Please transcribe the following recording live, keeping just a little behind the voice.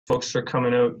Folks are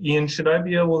coming out. Ian, should I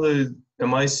be able to,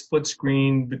 am I split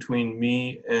screen between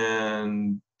me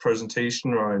and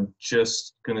presentation, or I'm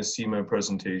just going to see my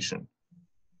presentation?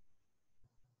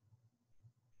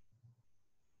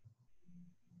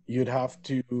 You'd have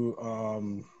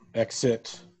to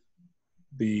exit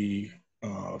the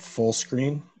full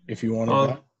screen if you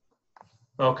wanted that.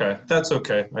 Okay, that's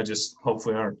okay. I just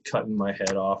hopefully aren't cutting my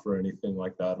head off or anything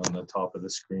like that on the top of the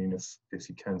screen if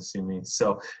you can see me.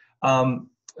 So,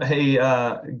 hey,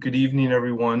 good evening,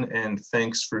 everyone, and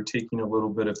thanks for taking a little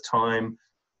bit of time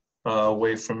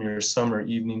away from your summer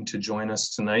evening to join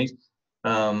us tonight.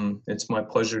 It's my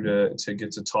pleasure to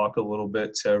get to talk a little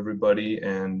bit to everybody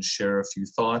and share a few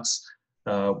thoughts.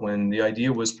 When the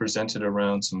idea was presented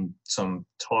around some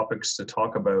topics to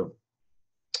talk about,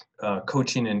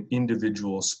 coaching in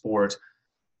individual sport,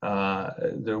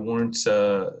 there weren't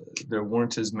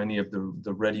as many of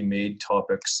the ready-made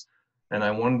topics, and I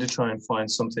wanted to try and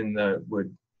find something that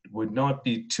would not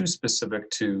be too specific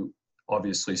to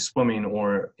obviously swimming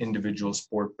or individual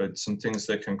sport, but some things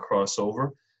that can cross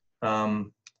over.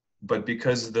 But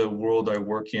because the world I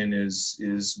work in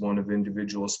is one of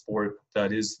individual sport,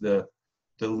 that is the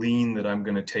lean that I'm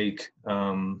going to take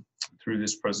through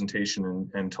this presentation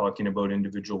and talking about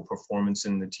individual performance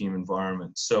in the team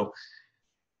environment. So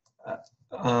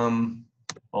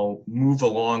I'll move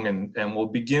along and we'll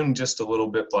begin just a little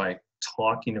bit by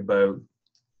talking about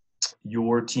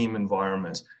your team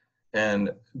environment.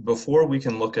 And before we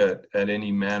can look at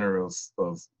any manner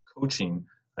of coaching,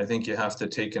 I think you have to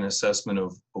take an assessment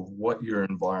of what your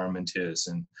environment is.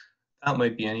 And that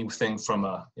might be anything from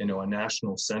a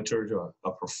national center to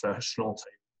a professional type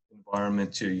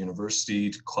environment, to university,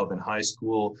 to club and high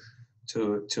school,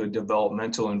 to a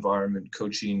developmental environment,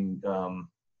 coaching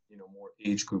more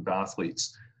age group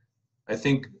athletes. I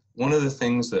think one of the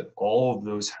things that all of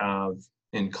those have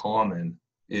in common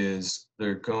is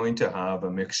they're going to have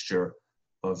a mixture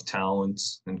of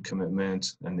talents and commitment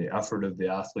and the effort of the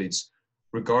athletes,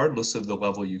 regardless of the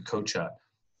level you coach at.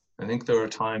 I think there are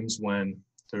times when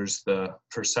there's the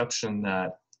perception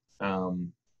that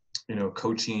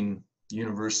coaching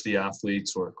university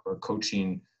athletes or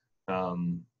coaching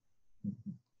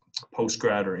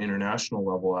post-grad or international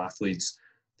level athletes,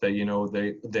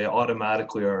 that they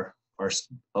automatically are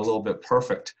a little bit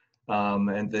perfect,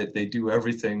 and that they do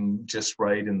everything just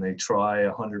right and they try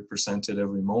 100% at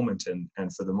every moment,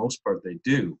 and for the most part they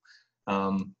do.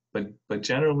 But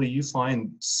generally you find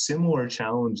similar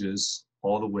challenges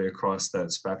all the way across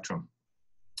that spectrum.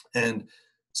 And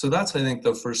so that's, I think,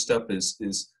 the first step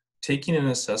is taking an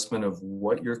assessment of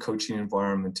what your coaching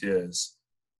environment is.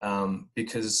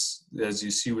 Because as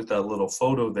you see with that little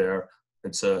photo there,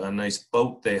 it's a nice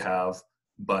boat they have,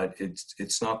 but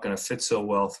it's not going to fit so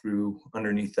well through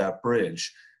underneath that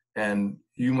bridge. And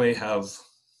you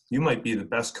might be the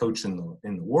best coach in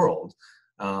the world,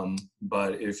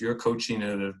 but if you're coaching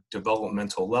at a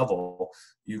developmental level,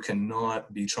 you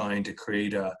cannot be trying to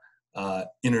create a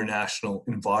international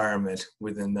environment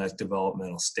within that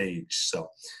developmental stage. So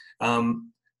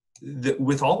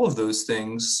with all of those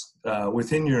things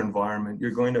within your environment,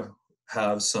 you're going to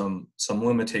have some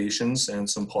limitations and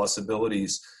some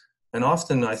possibilities. And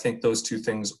often I think those two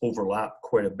things overlap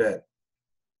quite a bit.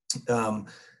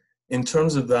 In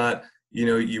terms of that,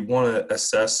 you want to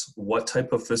assess what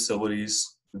type of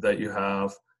facilities that you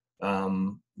have.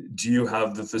 Do you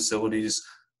have the facilities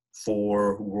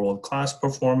for world-class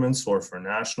performance or for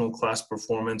national class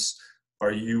performance?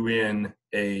 Are you in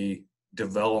a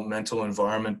developmental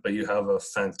environment, but you have a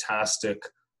fantastic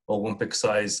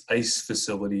Olympic-sized ice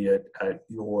facility at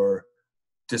your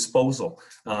disposal?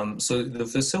 So the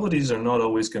facilities are not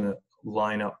always going to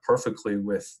line up perfectly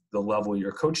with the level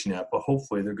you're coaching at, but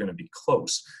hopefully they're going to be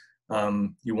close.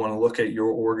 You want to look at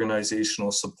your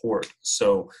organizational support.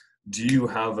 So do you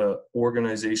have an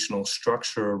organizational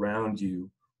structure around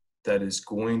you that is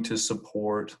going to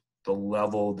support the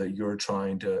level that you're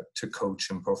trying to coach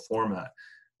and perform at?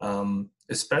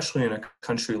 Especially in a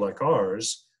country like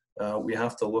ours, we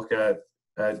have to look at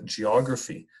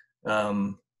geography.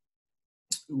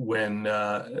 When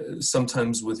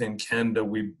sometimes within Canada,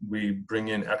 we bring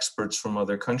in experts from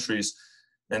other countries,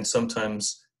 and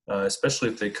sometimes, especially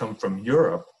if they come from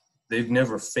Europe, they've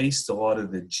never faced a lot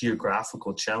of the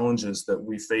geographical challenges that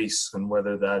we face, and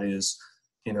whether that is,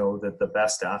 that the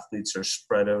best athletes are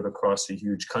spread out across a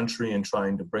huge country and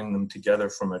trying to bring them together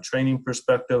from a training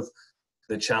perspective,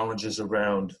 the challenges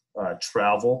around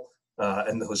travel,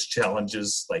 and those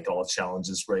challenges, like all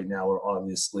challenges right now, are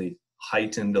obviously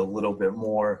heightened a little bit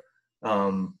more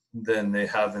than they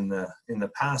have in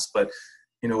the past. But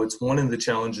it's one of the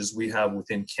challenges we have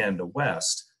within Canada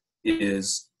West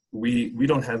is we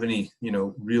don't have any,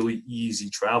 really easy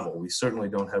travel. We certainly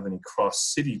don't have any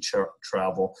cross-city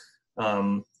travel.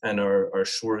 And our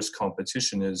shortest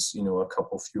competition is,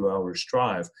 a few hours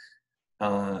drive.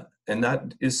 And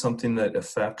that is something that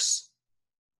affects,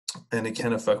 and it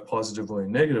can affect positively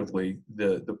and negatively,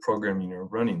 the programming you're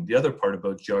running. The other part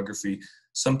about geography,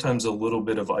 sometimes a little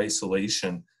bit of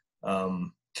isolation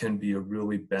can be a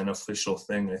really beneficial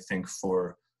thing, I think,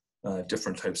 for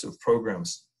different types of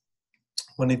programs.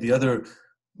 One of the other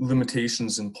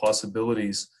limitations and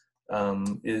possibilities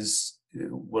is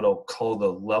what I'll call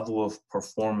the level of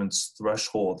performance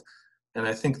threshold. And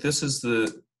I think this is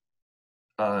the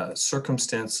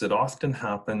circumstance that often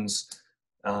happens,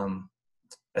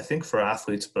 I think for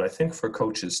athletes, but I think for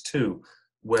coaches too,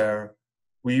 where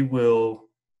we will,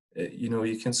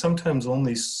 you can sometimes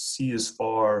only see as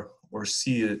far or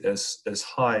see it as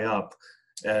high up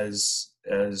as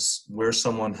where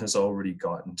someone has already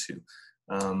gotten to.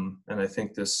 And I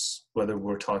think this, whether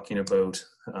we're talking about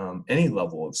any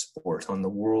level of sport, on the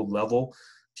world level,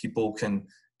 people can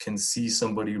see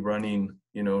somebody running,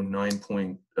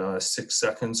 9.6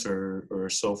 seconds or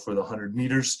so for the 100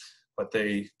 meters, but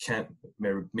they can't,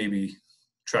 maybe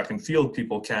track and field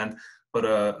people can, but,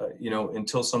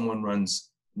 until someone runs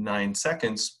 9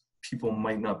 seconds, people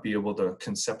might not be able to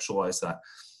conceptualize that.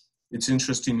 It's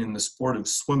interesting, in the sport of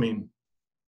swimming,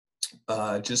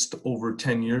 just over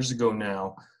 10 years ago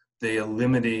now, they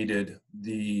eliminated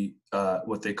the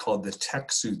what they called the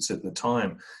tech suits at the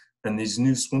time. And these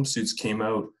new swimsuits came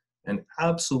out and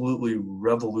absolutely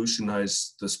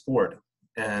revolutionized the sport.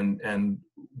 And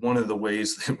one of the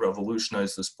ways they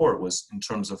revolutionized the sport was in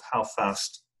terms of how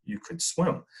fast you could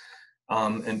swim.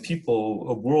 And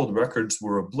world records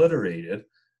were obliterated.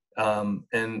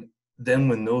 And then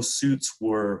when those suits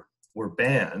were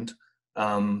banned,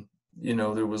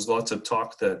 there was lots of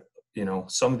talk that,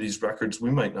 some of these records, we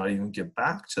might not even get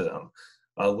back to them,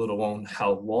 let alone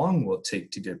how long will it take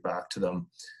to get back to them.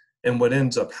 And what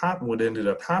ended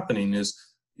up happening is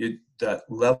that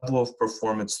level of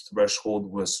performance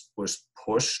threshold was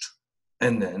pushed,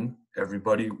 and then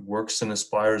everybody works and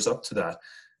aspires up to that.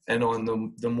 And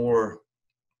on the more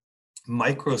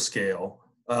micro scale,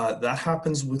 that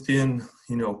happens within,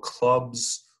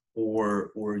 clubs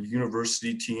or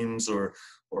university teams or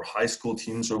high school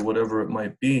teams or whatever it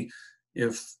might be.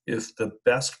 If the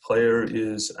best player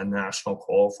is a national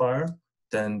qualifier,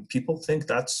 then people think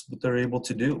that's what they're able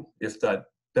to do. If that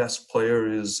best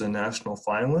player is a national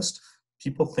finalist,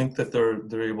 people think that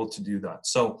they're able to do that.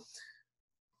 So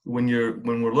when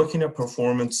we're looking at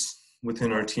performance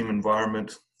within our team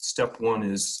environment, step one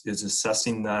is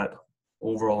assessing that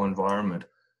overall environment.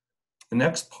 The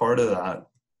next part of that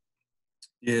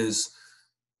is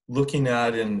looking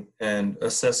at and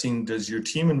assessing, does your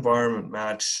team environment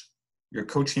match your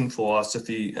coaching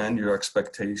philosophy and your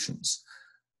expectations?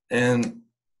 And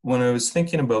when I was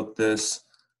thinking about this,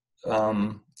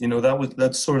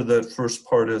 that's sort of the first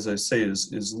part, as I say,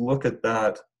 is look at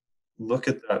that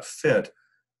fit.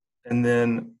 And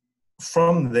then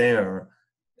from there,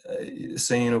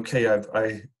 saying,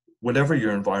 okay, whatever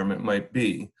your environment might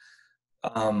be,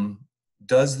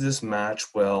 does this match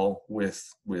well with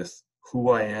who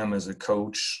I am as a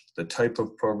coach, the type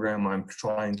of program I'm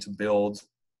trying to build,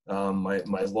 my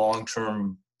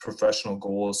long-term professional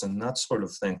goals, and that sort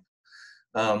of thing.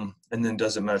 And then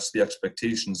does it match the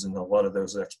expectations? And a lot of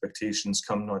those expectations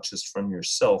come not just from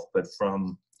yourself, but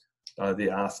from the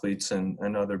athletes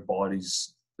and other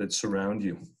bodies that surround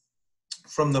you.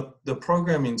 From the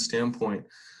programming standpoint,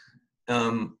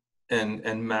 and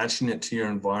matching it to your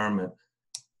environment,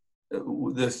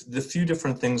 the few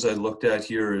different things I looked at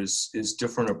here is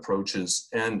different approaches.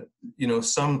 And,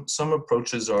 some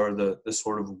approaches are the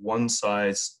sort of one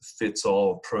size fits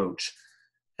all approach.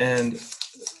 And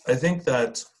I think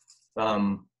that,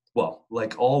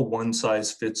 like all one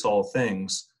size fits all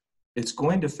things, it's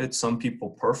going to fit some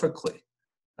people perfectly.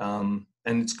 And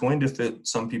it's going to fit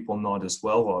some people not as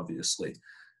well, obviously.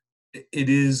 It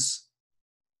is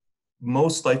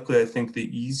most likely, I think, the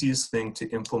easiest thing to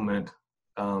implement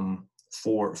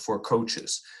for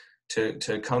coaches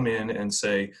to come in and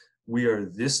say, we are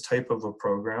this type of a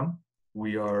program.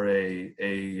 We are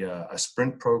a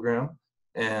sprint program,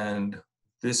 and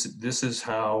this is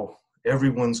how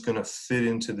everyone's going to fit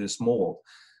into this mold.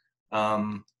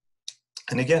 And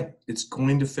again, it's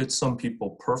going to fit some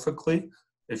people perfectly.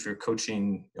 If you're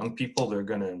coaching young people, they're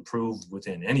going to improve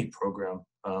within any program,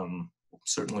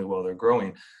 certainly while they're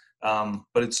growing.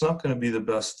 But it's not going to be the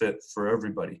best fit for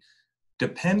everybody.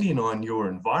 Depending on your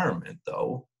environment,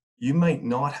 though, you might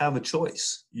not have a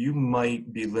choice. You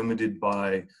might be limited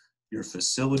by your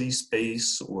facility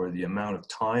space or the amount of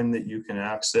time that you can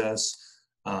access,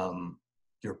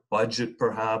 your budget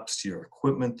perhaps, your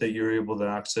equipment that you're able to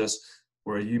access,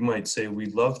 where you might say,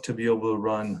 we'd love to be able to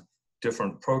run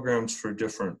different programs for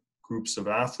different groups of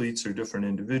athletes or different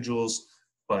individuals,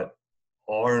 but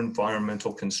our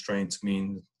environmental constraints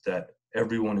mean that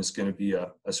everyone is going to be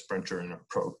a sprinter in our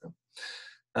program.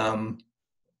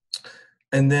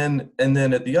 And then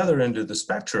at the other end of the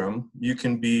spectrum, you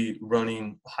can be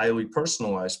running highly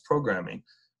personalized programming.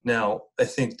 Now, I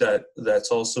think that that's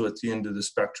also at the end of the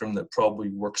spectrum that probably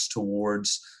works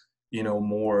towards,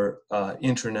 more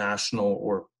international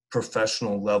or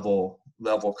professional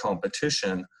level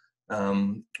competition,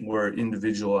 where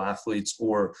individual athletes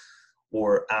or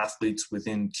athletes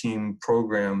within team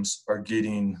programs are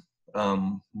getting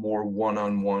more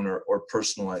one-on-one or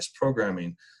personalized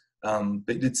programming.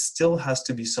 But it still has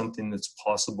to be something that's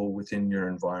possible within your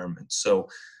environment. So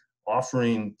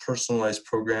offering personalized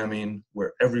programming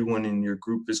where everyone in your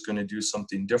group is going to do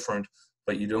something different,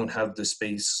 but you don't have the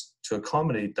space to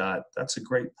accommodate that, that's a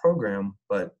great program,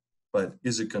 but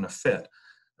is it going to fit?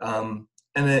 And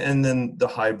then the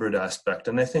hybrid aspect.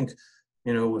 And I think,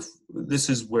 if this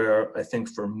is where I think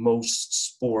for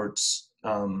most sports,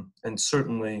 and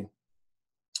certainly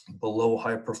below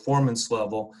high performance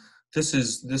level, this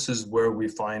is where we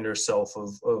find ourselves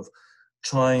of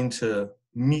trying to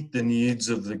meet the needs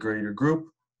of the greater group,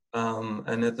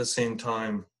 and at the same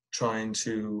time trying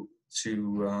to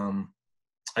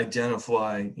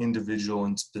identify individual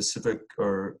and specific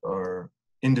or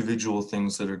individual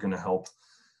things that are going to help,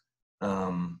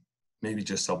 maybe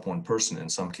just help one person in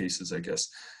some cases, I guess.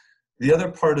 The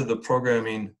other part of the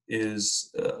programming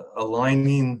is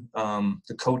aligning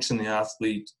the coach and the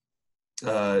athlete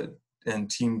and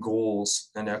team goals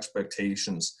and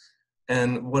expectations.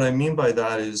 And what I mean by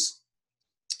that is,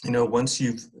 once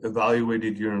you've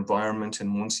evaluated your environment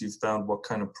and once you've found what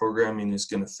kind of programming is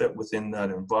going to fit within that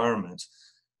environment,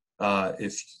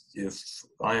 if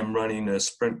I am running a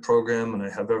sprint program and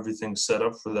I have everything set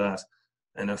up for that,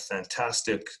 and a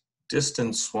fantastic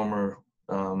distance swimmer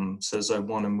says I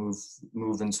want to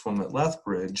move and swim at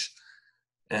Lethbridge,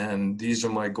 and these are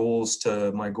my goals.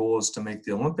 My goal is to make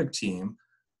the Olympic team.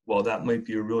 Well, that might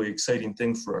be a really exciting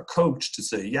thing for a coach to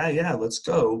say, yeah, let's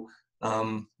go.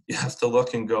 You have to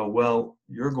look and go, well,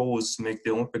 your goal is to make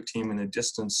the Olympic team in a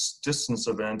distance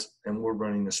event, and we're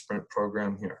running a sprint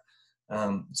program here.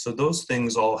 So those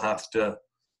things all have to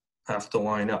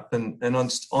line up. And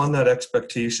on that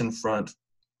expectation front,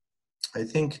 I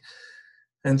think,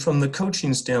 and from the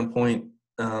coaching standpoint,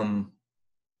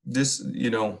 this,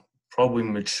 probably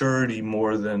maturity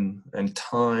and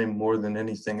time more than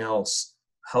anything else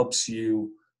helps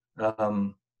you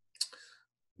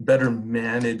better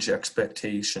manage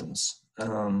expectations.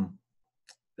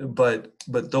 But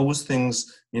those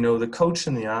things, the coach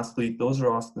and the athlete, those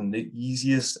are often the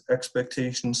easiest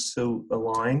expectations to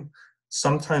align.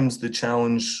 Sometimes the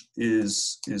challenge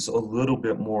is a little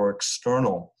bit more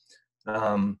external,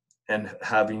 and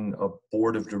having a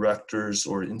board of directors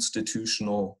or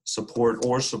institutional support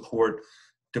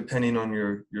depending on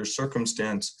your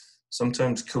circumstance.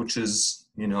 Sometimes coaches,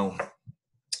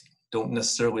 don't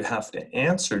necessarily have to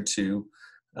answer to,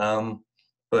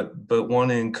 but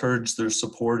want to encourage their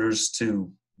supporters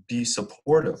to be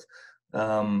supportive.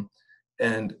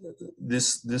 And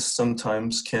this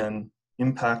sometimes can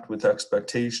impact with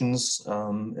expectations,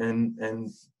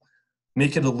 and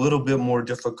make it a little bit more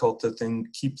difficult to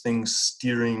keep things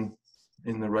steering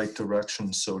in the right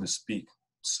direction, so to speak.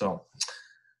 So,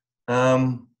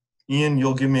 Ian,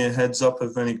 you'll give me a heads up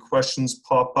if any questions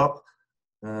pop up.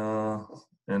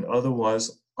 And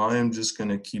otherwise, I am just going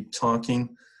to keep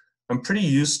talking. I'm pretty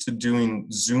used to doing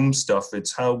Zoom stuff.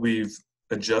 It's how we've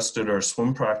adjusted our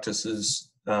swim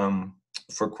practices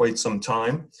for quite some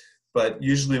time. But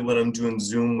usually when I'm doing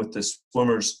Zoom with the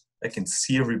swimmers, I can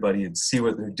see everybody and see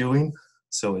what they're doing.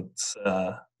 So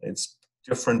it's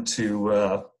different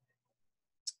to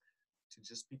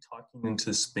just be talking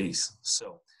into space.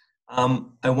 So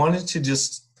I wanted to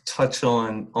just touch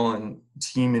on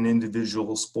team and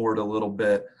individual sport a little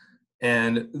bit,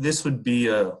 and this would be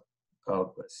a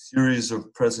series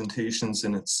of presentations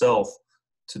in itself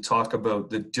to talk about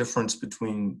the difference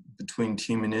between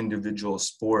team and individual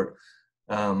sport.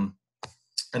 And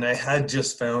I had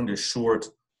just found a short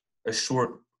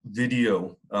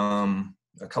video,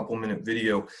 a couple-minute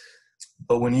video.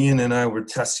 But when Ian and I were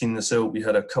testing this out, we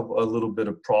had a little bit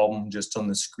of problem just on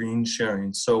the screen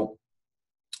sharing. So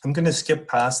I'm going to skip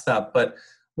past that. But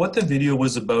what the video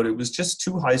was about, it was just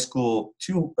two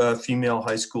female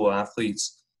high school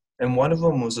athletes, and one of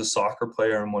them was a soccer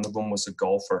player and one of them was a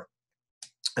golfer.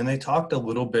 And they talked a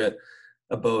little bit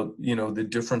about, you know, the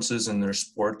differences in their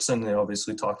sports, and they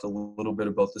obviously talked a little bit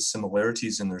about the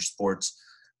similarities in their sports.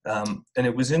 And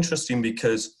it was interesting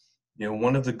because, you know,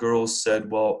 one of the girls said,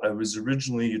 well, I was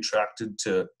originally attracted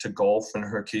to golf in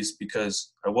her case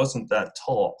because I wasn't that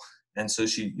tall. And so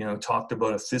she, you know, talked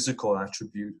about a physical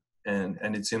attribute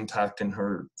and its impact in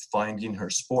her finding her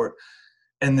sport.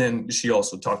 And then she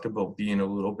also talked about being a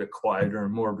little bit quieter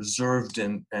and more reserved.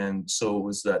 And so it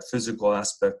was that physical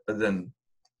aspect, but then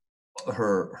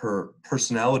her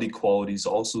personality qualities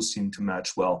also seemed to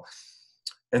match well.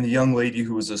 And the young lady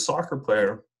who was a soccer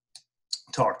player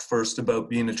talked first about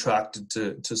being attracted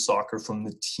to soccer from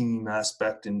the team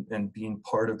aspect and being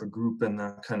part of a group and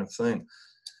that kind of thing.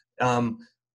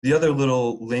 The other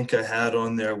little link I had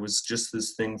on there was just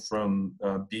this thing from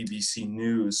BBC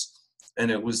News, and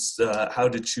it was how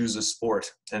to choose a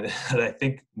sport. And it had, I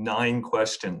think, 9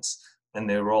 questions, and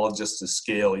they were all just a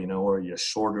scale, you know, are you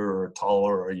shorter or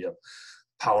taller? Are you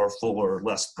powerful or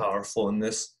less powerful in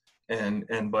this?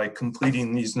 And by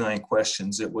completing these 9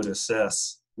 questions, it would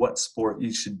assess what sport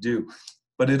you should do.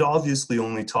 But it obviously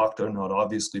only talked, or not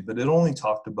obviously, but it only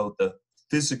talked about the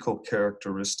physical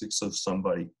characteristics of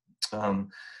somebody.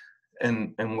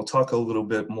 And we'll talk a little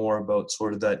bit more about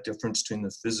sort of that difference between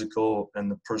the physical and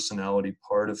the personality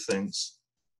part of things.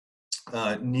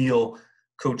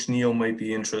 Coach Neil might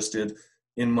be interested.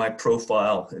 In my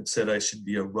profile, it said I should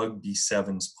be a rugby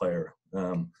sevens player.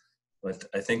 But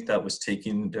I think that was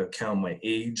taking into account my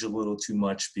age a little too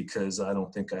much because I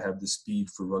don't think I have the speed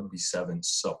for rugby sevens.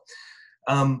 So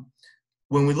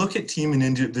when we look at team and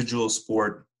individual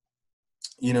sport,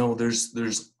 you know,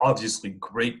 there's obviously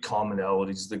great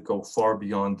commonalities that go far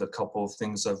beyond the couple of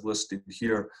things I've listed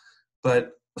here.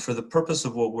 But for the purpose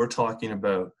of what we're talking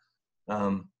about,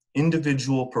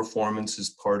 individual performance is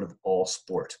part of all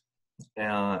sport.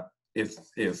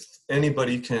 If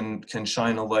anybody can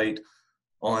shine a light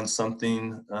on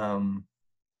something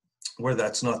where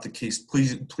that's not the case,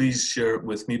 please share it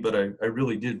with me. But I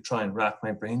really did try and rack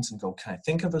my brains and go, can I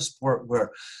think of a sport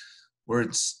where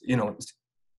it's, you know,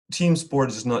 team sport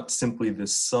is not simply the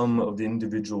sum of the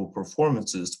individual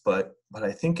performances, but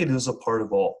I think it is a part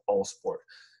of all sport.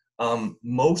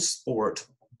 Most sport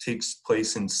takes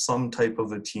place in some type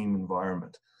of a team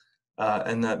environment.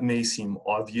 And that may seem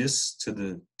obvious to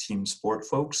the team sport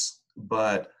folks,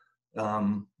 but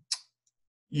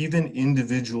even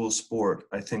individual sport,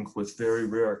 I think with very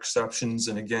rare exceptions,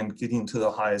 and again, getting to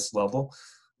the highest level,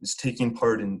 is taking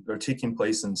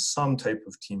place in some type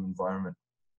of team environment.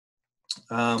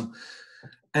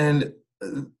 And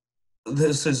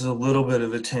this is a little bit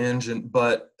of a tangent,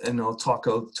 and I'll talk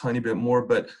a tiny bit more,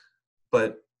 but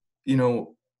you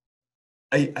know,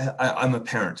 I'm a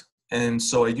parent. And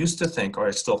so I used to think, or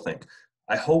I still think,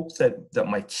 I hope that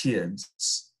my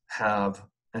kids have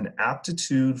an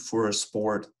aptitude for a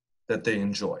sport that they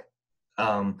enjoy.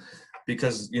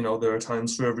 Because, you know, there are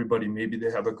times for everybody, maybe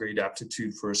they have a great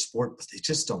aptitude for a sport, but they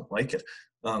just don't like it.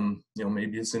 You know,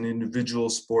 maybe it's an individual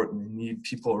sport and they need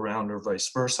people around, or vice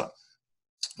versa.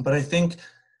 But I think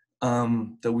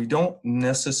that we don't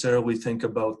necessarily think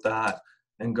about that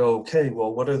and go, okay,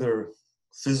 well, what are their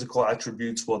physical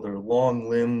attributes? Well, they're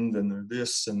long-limbed and they're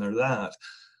this and they're that.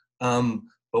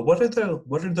 But what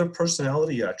are their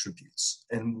personality attributes,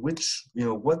 and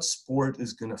what sport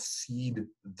is going to feed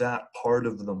that part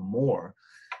of them more?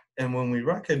 And when we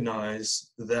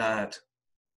recognize that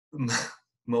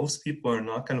most people are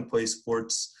not going to play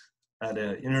sports at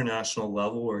an international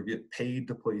level or get paid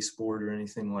to play sport or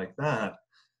anything like that,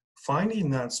 finding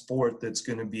that sport that's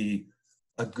going to be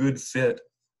a good fit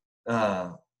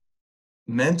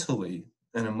mentally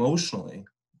and emotionally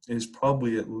is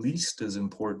probably at least as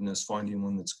important as finding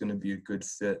one that's going to be a good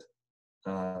fit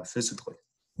physically.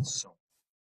 So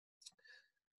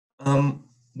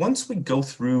once we go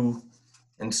through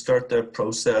and start that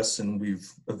process, and we've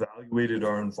evaluated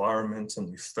our environment and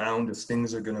we've found if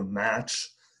things are going to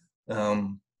match, our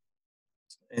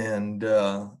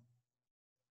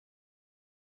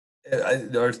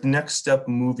next step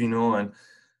moving on,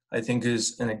 I think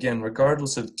is, and again,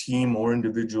 regardless of team or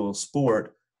individual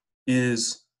sport,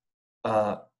 is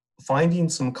finding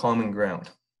some common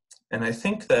ground. And I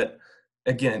think that,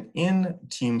 again, in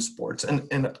team sports,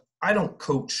 and I don't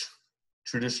coach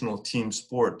traditional team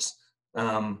sports.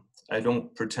 I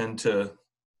don't pretend to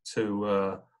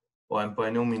well, I'm by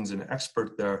no means an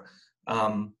expert there,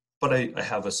 but I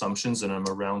have assumptions and I'm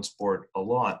around sport a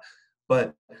lot.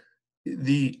 But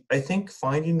I think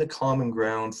finding the common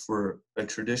ground for a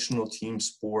traditional team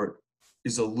sport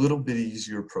is a little bit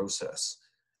easier process,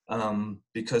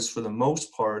 because for the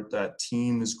most part, that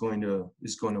team is going to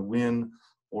win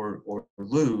or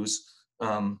lose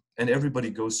and everybody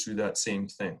goes through that same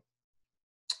thing.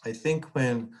 I think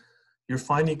when you're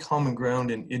finding common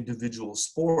ground in individual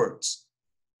sports,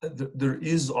 there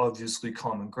is obviously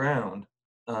common ground,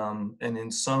 and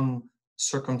in some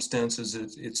circumstances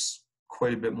it's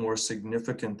quite a bit more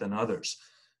significant than others.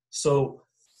 So,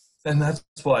 and that's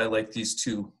why I like these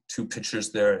two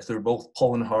pictures there. They're both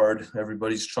pulling hard,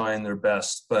 everybody's trying their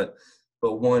best, but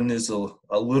one is a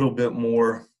little bit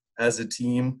more as a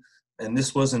team, and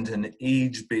this wasn't an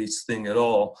age-based thing at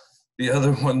all. The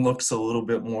other one looks a little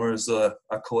bit more as a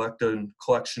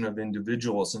collection of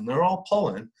individuals, and they're all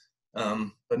pulling,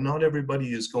 but not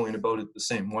everybody is going about it the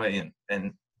same way,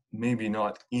 and maybe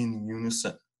not in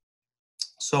unison.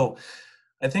 So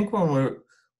I think when we're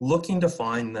looking to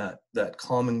find that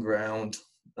common ground,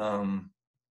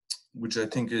 which I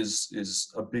think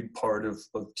is a big part of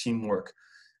teamwork,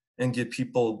 and get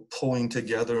people pulling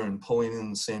together and pulling in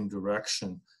the same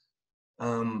direction,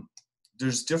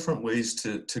 there's different ways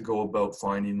to go about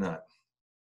finding that.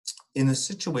 In a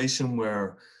situation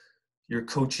where you're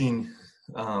coaching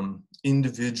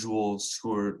individuals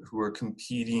who are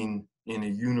competing in a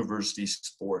university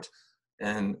sport,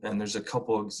 and there's a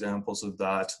couple examples of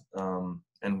that,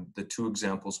 and the two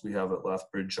examples we have at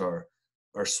Lethbridge are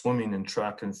swimming and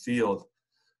track and field.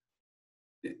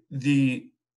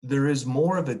 There is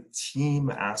more of a team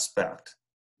aspect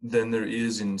than there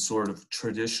is in sort of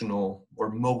traditional or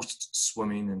most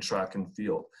swimming and track and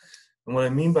field. And what I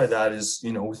mean by that is,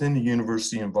 within the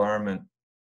university environment,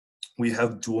 we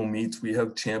have dual meets, we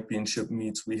have championship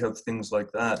meets, we have things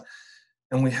like that.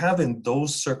 And we have in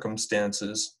those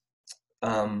circumstances,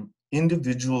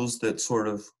 individuals that sort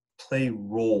of play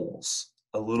roles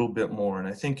a little bit more. And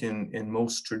I think in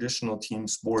most traditional team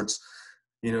sports,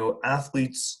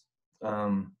 athletes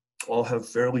all have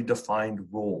fairly defined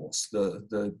roles.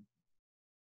 The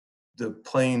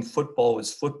playing football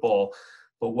is football,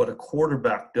 but what a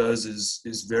quarterback does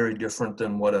is very different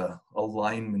than what a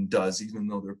lineman does, even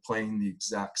though they're playing the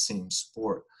exact same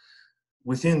sport.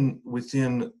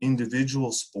 Within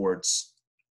individual sports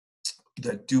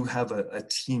that do have a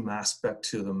team aspect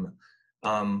to them,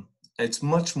 it's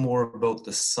much more about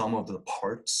the sum of the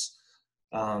parts.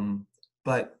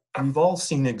 But we've all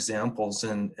seen examples,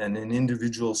 and in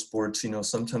individual sports,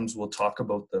 sometimes we'll talk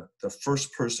about the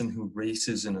first person who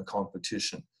races in a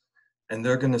competition, and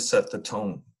they're going to set the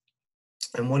tone.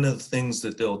 And one of the things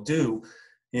that they'll do,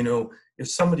 if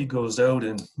somebody goes out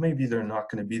and maybe they're not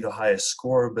going to be the highest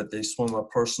scorer, but they swim a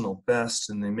personal best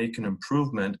and they make an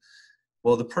improvement,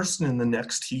 well, the person in the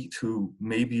next heat who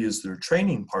maybe is their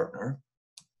training partner,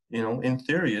 in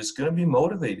theory is going to be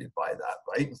motivated by that,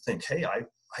 right? And think, hey, I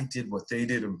did what they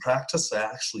did in practice. I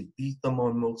actually beat them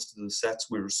on most of the sets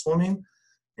we were swimming.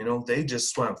 They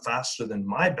just swam faster than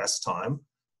my best time.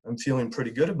 I'm feeling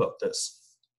pretty good about this.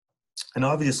 And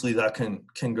obviously that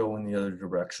can go in the other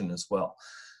direction as well.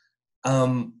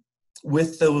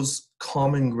 With those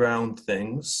common ground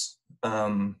things,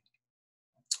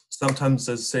 sometimes,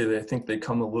 as I say, I think they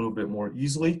come a little bit more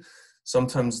easily,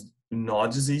 sometimes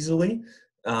not as easily.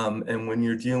 And when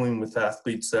you're dealing with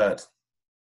athletes at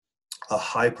a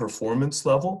high performance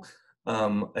level,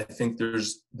 I think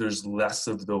there's less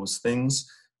of those things.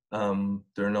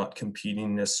 They're not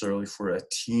competing necessarily for a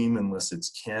team unless it's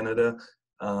Canada,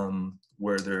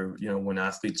 where they're, when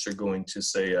athletes are going to,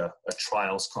 say, a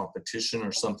trials competition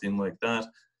or something like that,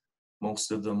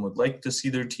 most of them would like to see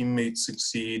their teammates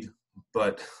succeed,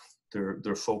 but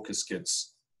their focus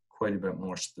gets quite a bit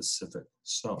more specific.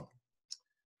 So,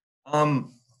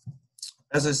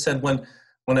 as I said, when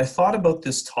I thought about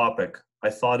this topic, I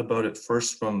thought about it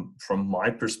first from my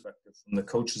perspective, from the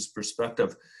coach's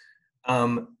perspective.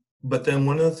 But then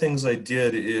one of the things I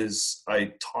did is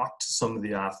I talked to some of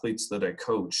the athletes that I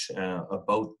coach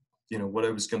about, what I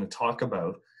was going to talk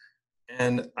about.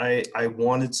 And I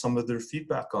wanted some of their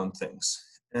feedback on things.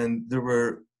 And there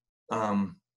were,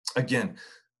 again,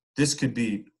 this could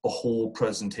be a whole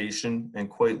presentation and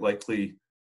quite likely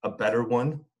a better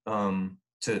one,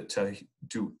 to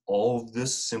do all of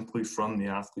this simply from the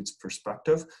athlete's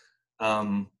perspective.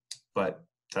 But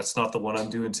that's not the one I'm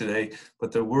doing today.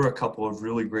 But there were a couple of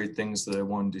really great things that I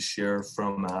wanted to share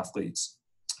from athletes.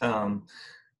 And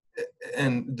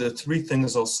the three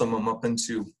things, I'll sum them up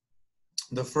into.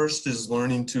 The first is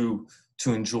learning to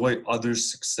enjoy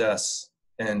others' success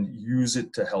and use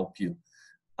it to help you.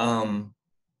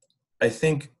 I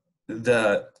think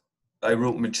that I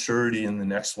wrote maturity in the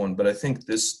next one, but I think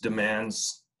this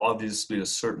demands obviously a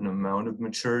certain amount of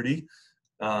maturity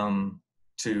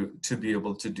to be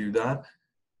able to do that.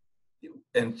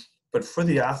 But for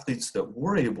the athletes that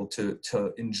were able to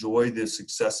enjoy the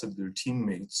success of their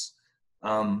teammates,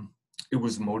 it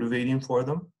was motivating for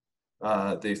them.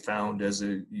 They found,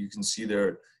 you can see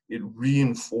there, it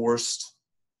reinforced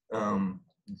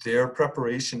their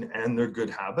preparation and their good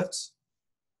habits.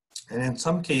 And in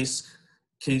some cases,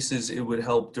 it would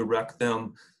help direct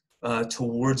them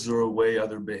towards or away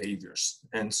other behaviors.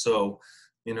 And so,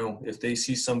 you know, if they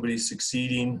see somebody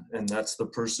succeeding and that's the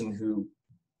person who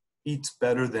eats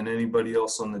better than anybody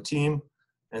else on the team,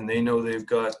 and they know they've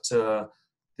got,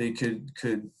 they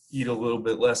could eat a little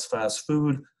bit less fast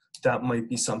food, that might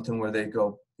be something where they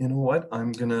go, you know what,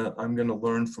 I'm gonna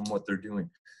learn from what they're doing.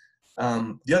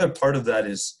 The other part of that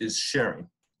is sharing.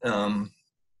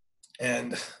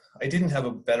 And I didn't have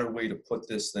a better way to put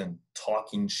this than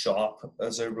talking shop,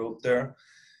 as I wrote there.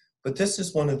 But this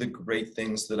is one of the great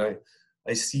things that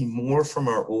I see more from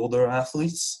our older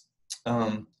athletes.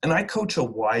 And I coach a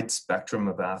wide spectrum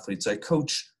of athletes. I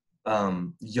coach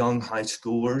young high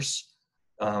schoolers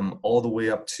all the way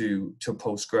up to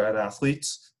post-grad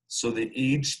athletes. So the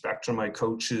age spectrum I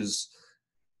coach is,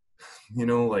 you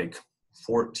know, like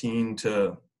 14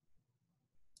 to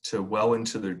well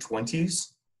into their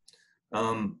 20s.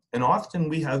 And often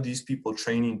we have these people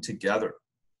training together,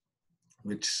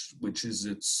 which is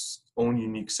its own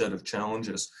unique set of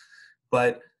challenges.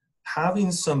 But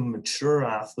having some mature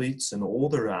athletes and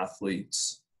older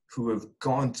athletes who have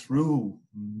gone through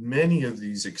many of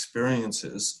these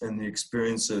experiences, and the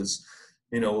experiences,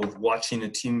 you know, of watching a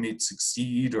teammate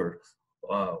succeed or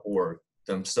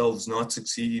themselves not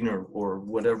succeeding or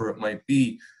whatever it might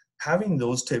be, having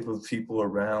those type of people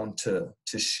around to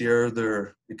share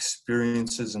their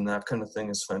experiences and that kind of thing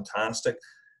is fantastic.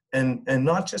 And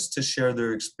not just to share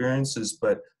their experiences,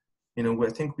 but, you know, I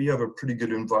think we have a pretty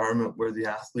good environment where the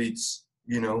athletes,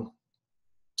 you know,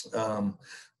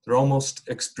 they're almost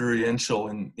experiential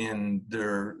in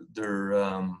their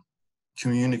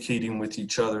communicating with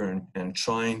each other and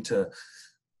trying to,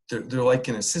 they're like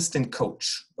an assistant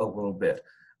coach a little bit.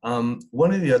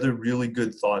 One of the other really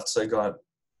good thoughts I got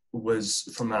was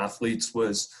from athletes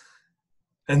was,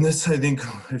 and this, I think,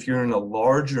 if you're in a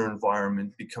larger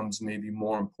environment becomes maybe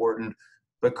more important,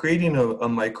 but creating a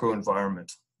micro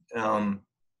environment. And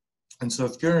so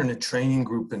if you're in a training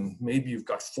group and maybe you've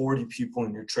got 40 people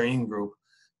in your training group,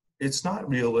 it's not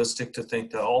realistic to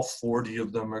think that all 40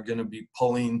 of them are going to be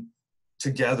pulling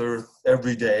together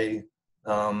every day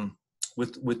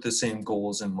with the same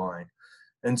goals in mind.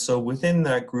 And so within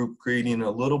that group, creating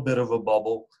a little bit of a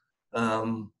bubble,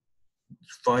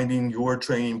 finding your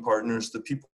training partners, the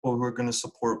people who are going to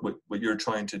support what you're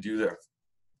trying to do there.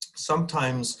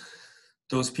 Sometimes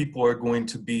those people are going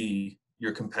to be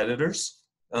your competitors.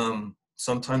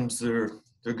 Sometimes they're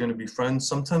going to be friends.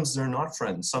 Sometimes they're not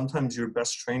friends. Sometimes your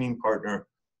best training partner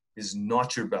is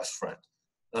not your best friend.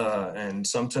 And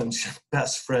sometimes your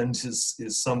best friend is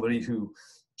somebody who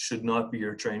should not be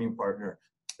your training partner.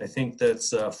 I think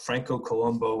that's Franco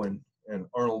Colombo and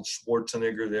Arnold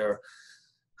Schwarzenegger there,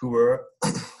 who are,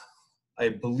 I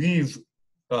believe,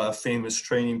 famous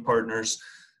training partners.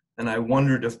 And I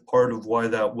wondered if part of why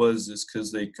that was is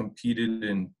because they competed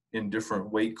in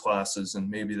different weight classes, and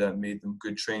maybe that made them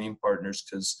good training partners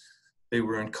because they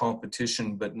were in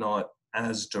competition, but not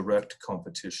as direct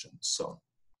competition. So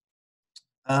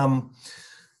I'm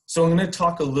going to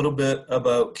talk a little bit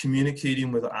about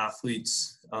communicating with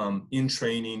athletes in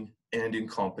training and in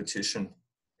competition.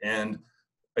 And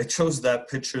I chose that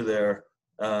picture there,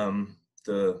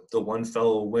 the one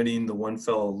fellow winning, the one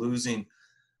fellow losing.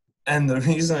 And the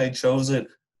reason I chose it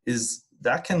is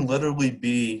that can literally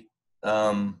be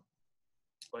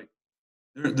like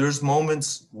there's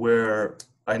moments where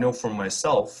I know for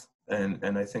myself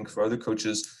and I think for other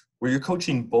coaches where you're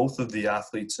coaching both of the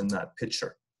athletes in that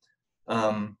picture.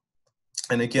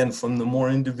 And again, from the more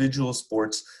individual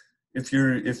sports, if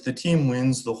the team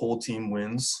wins, the whole team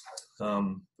wins.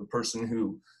 The person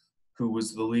who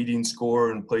was the leading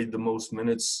scorer and played the most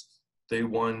minutes, they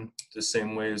won the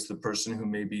same way as the person who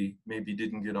maybe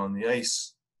didn't get on the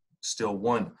ice still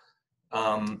won.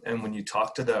 And when you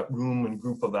talk to that room and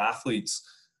group of athletes,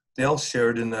 they all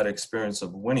shared in that experience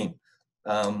of winning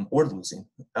or losing.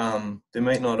 They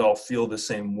might not all feel the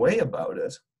same way about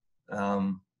it,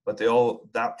 but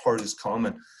that part is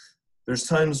common. There's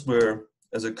times where,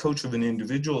 as a coach of an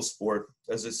individual sport,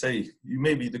 as I say, you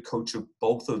may be the coach of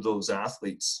both of those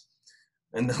athletes,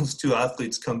 and those two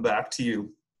athletes come back to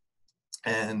you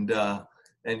and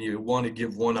you want to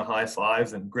give one a high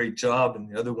five and great job, and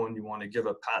the other one you want to give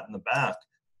a pat in the back.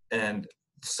 And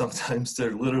sometimes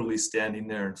they're literally standing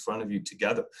there in front of you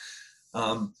together.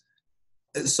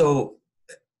 So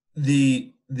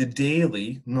the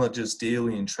daily, not just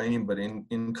daily in training, but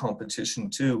in competition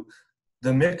too,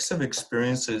 the mix of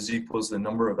experiences equals the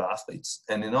number of athletes.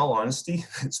 And in all honesty,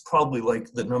 it's probably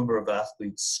like the number of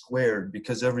athletes squared,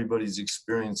 because everybody's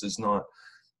experience is not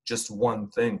just one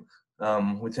thing.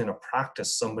 Within a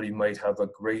practice, somebody might have a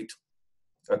great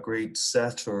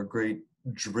set or a great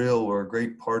drill or a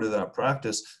great part of that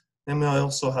practice. They may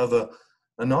also have a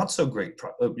not so great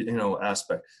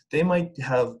aspect. They might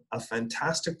have a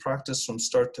fantastic practice from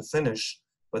start to finish,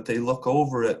 but they look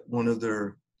over at one of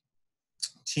their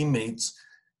teammates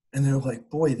and they're like,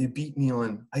 boy, they beat me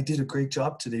on, I did a great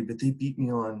job today, but they beat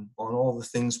me on all the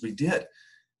things we did.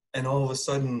 And all of a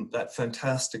sudden, that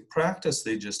fantastic practice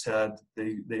they just had,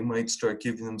 they might start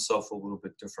giving themselves a little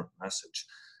bit different message.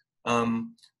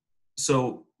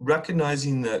 So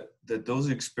recognizing that those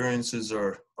experiences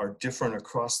are different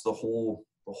across the whole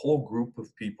group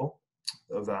of people,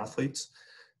 of athletes.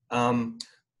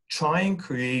 Try and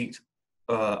create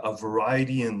a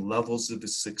variety and levels of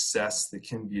success that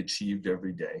can be achieved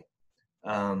every day.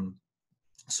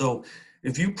 So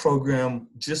if you program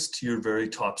just to your very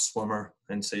top swimmer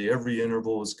and say every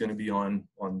interval is going to be on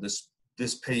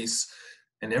this pace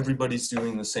and everybody's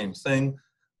doing the same thing,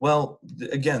 well,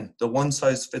 again, the one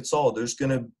size fits all. There's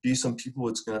going to be some people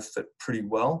it's going to fit pretty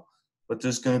well, but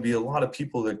there's going to be a lot of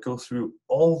people that go through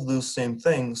all of those same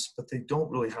things, but they don't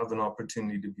really have an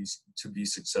opportunity to be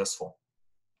successful.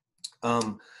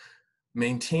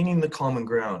 Maintaining the common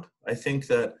ground. I think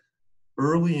that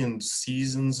early in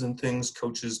seasons and things,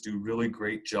 coaches do really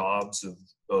great jobs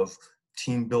of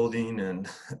team building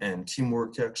and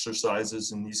teamwork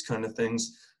exercises and these kind of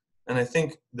things. And I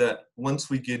think that once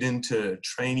we get into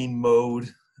training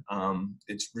mode,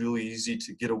 it's really easy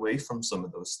to get away from some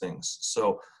of those things.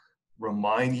 So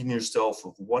reminding yourself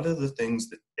of what are the things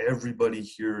that everybody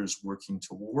here is working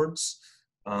towards,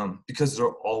 because there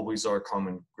always are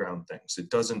common ground things. It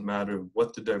doesn't matter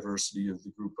what the diversity of the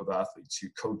group of athletes,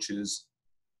 your coaches,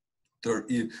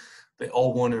 they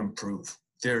all want to improve.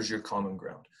 There's your common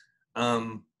ground.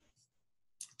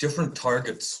 Different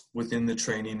targets within the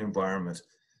training environment.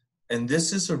 And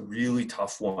this is a really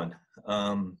tough one.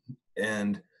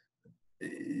 And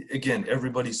again,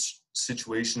 everybody's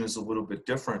situation is a little bit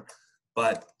different,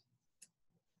 but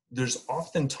there's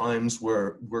often times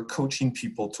where we're coaching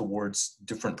people towards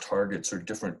different targets or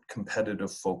different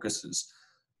competitive focuses.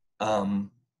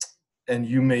 And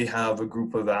you may have a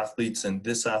group of athletes, and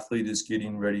this athlete is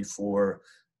getting ready for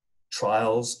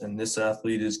trials, and this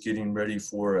athlete is getting ready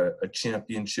for a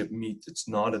championship meet that's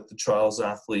not at the trials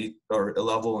athlete or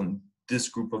level, and this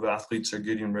group of athletes are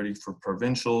getting ready for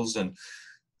provincials, and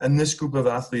this group of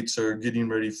athletes are getting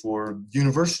ready for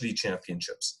university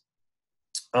championships.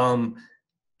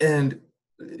 And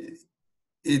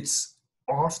it's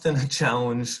often a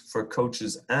challenge for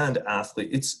coaches and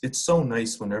athletes. It's so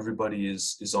nice when everybody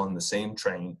is on the same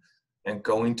train and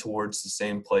going towards the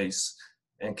same place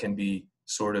and can be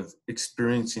sort of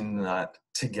experiencing that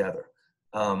together.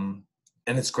 And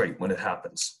it's great when it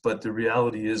happens. But the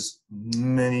reality is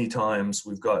many times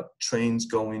we've got trains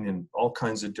going in all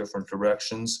kinds of different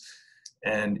directions,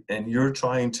 and you're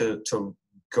trying to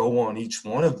go on each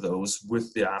one of those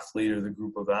with the athlete or the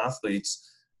group of athletes.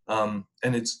 And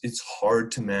it's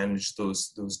hard to manage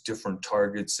those different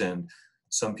targets, and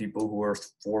some people who are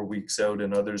 4 weeks out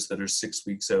and others that are 6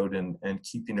 weeks out, and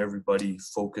keeping everybody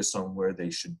focused on where they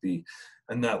should be.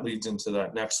 And that leads into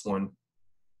that next one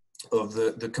of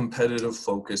the competitive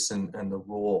focus and the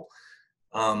role.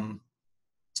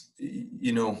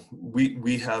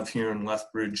 We have here in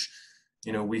Lethbridge,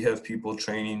 we have people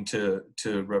training to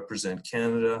represent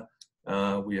Canada.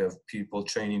 We have people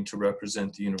training to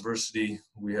represent the university.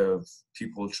 We have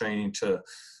people training to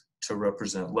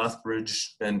represent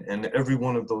Lethbridge, and every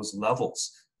one of those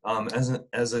levels.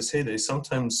 As I say, they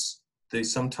sometimes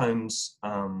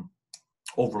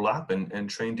overlap and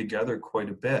train together quite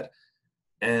a bit.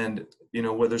 And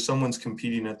whether someone's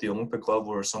competing at the Olympic level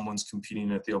or someone's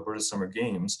competing at the Alberta Summer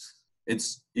Games,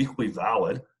 it's equally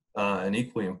valid and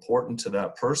equally important to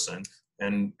that person.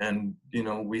 And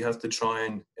we have to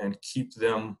try and keep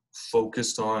them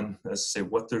focused on, as I say,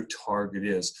 what their target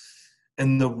is.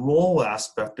 And the role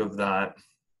aspect of that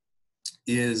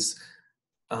is,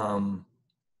 again,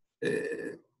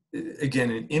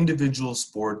 in individual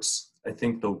sports, I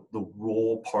think the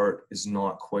role part is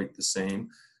not quite the same.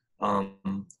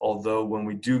 Although when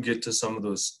we do get to some of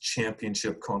those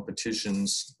championship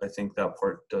competitions, I think that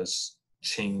part does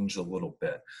change a little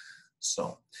bit.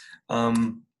 So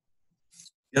the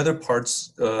other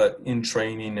parts in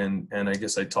training, and I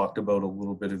guess I talked about a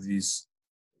little bit of these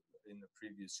in the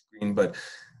previous screen, but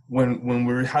when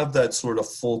we have that sort of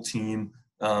full team,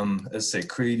 as I say,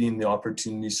 creating the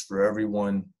opportunities for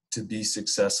everyone to be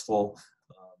successful,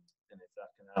 and if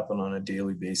happen on a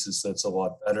daily basis. That's a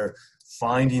lot better.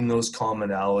 Finding those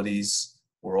commonalities.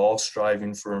 We're all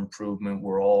striving for improvement.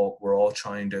 We're all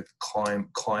trying to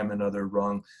climb another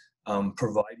rung.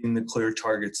 Providing the clear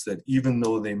targets that even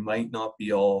though they might not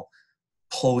be all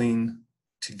pulling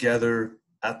together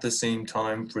at the same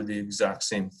time for the exact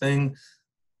same thing,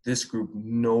 this group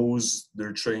knows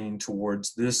they're training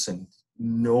towards this and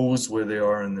knows where they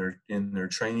are in their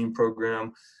training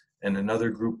program, and another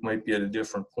group might be at a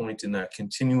different point in that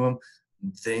continuum.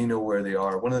 They know where they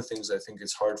are. One of the things I think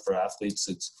is hard for athletes,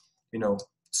 it's,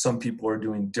 some people are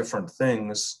doing different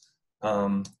things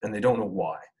and they don't know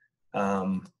why.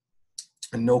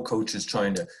 And no coach is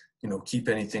trying to, keep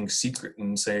anything secret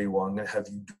and say, well, I'm going to have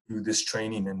you do this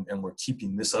training and we're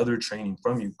keeping this other training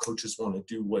from you. Coaches want to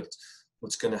do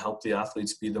what's going to help the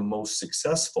athletes be the most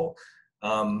successful.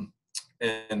 And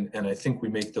I think we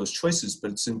make those choices,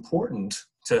 but it's important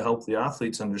to help the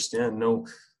athletes understand, no,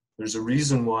 there's a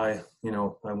reason why,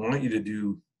 I want you to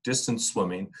do distance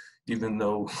swimming, even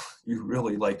though you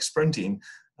really like sprinting.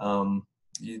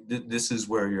 This is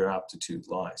where your aptitude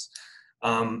lies.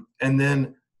 And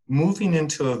then moving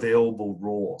into available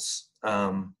roles.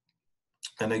 And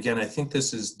again, I think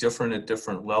this is different at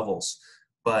different levels,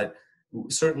 but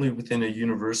certainly within a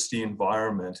university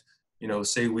environment,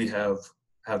 say we have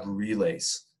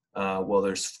relays. Well,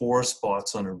 there's 4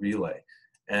 spots on a relay.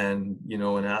 And,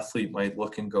 an athlete might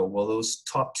look and go, well, those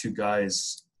top 2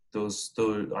 guys, those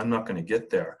I'm not going to get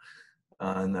there.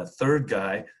 And that third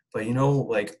guy, but,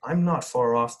 I'm not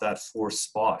far off that 4th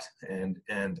spot. And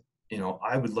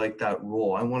I would like that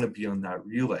role. I want to be on that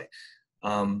relay.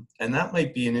 And that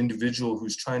might be an individual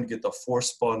who's trying to get the 4th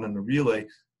spot on the relay,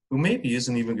 who maybe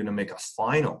isn't even going to make a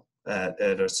final at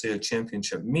say, a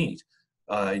championship meet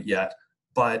yet.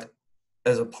 But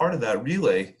as a part of that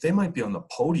relay, they might be on the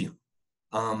podium.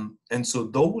 And so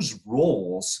those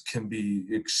roles can be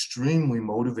extremely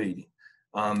motivating.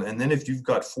 And then if you've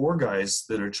got 4 guys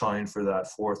that are trying for that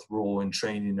 4th role in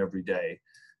training every day,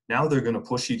 now they're going to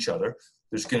push each other.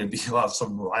 There's going to be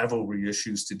some rivalry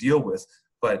issues to deal with,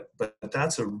 but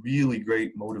that's a really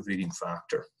great motivating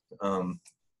factor. And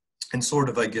sort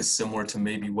of, I guess, similar to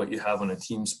maybe what you have on a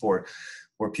team sport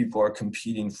where people are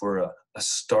competing for a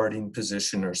starting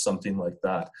position or something like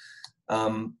that.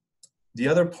 The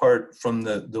other part from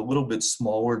the little bit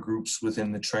smaller groups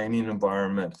within the training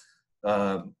environment,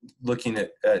 looking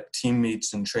at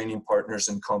teammates and training partners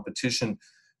in competition,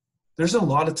 there's a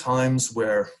lot of times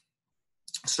where,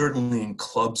 certainly in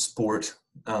club sport,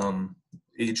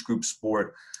 age group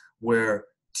sport, where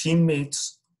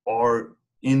teammates are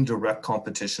in direct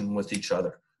competition with each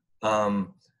other.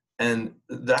 And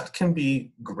that can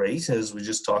be great, as we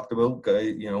just talked about,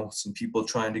 some people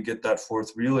trying to get that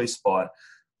 4th relay spot,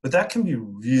 but that can be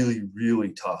really, really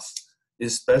tough,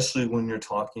 especially when you're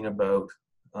talking about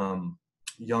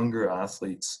younger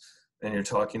athletes and you're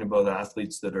talking about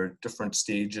athletes that are at different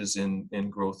stages in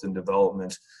growth and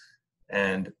development.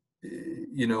 And,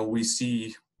 we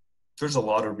see there's a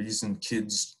lot of reason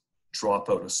kids drop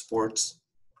out of sports,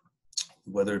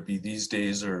 whether it be these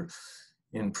days or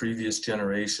in previous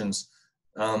generations.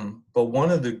 But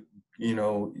one of the,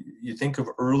 you think of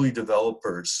early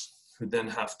developers who then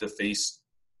have to face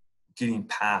getting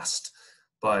passed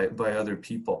by other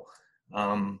people.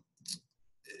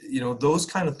 Those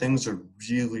kind of things are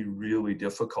really, really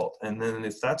difficult. And then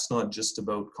if that's not just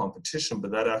about competition,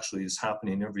 but that actually is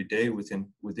happening every day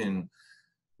within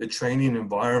the training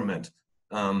environment,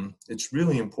 it's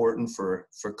really important for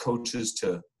coaches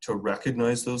to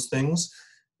recognize those things.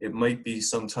 It might be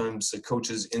sometimes a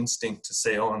coach's instinct to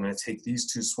say, I'm going to take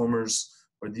these 2 swimmers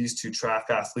or these 2 track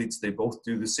athletes. They both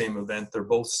do the same event. They're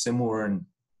both similar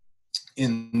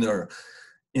in their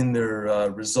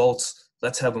results.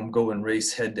 Let's have them go and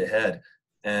race head to head.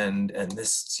 And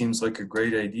this seems like a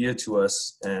great idea to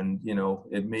us. And,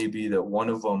 it may be that one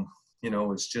of them,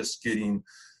 is just getting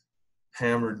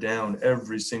hammered down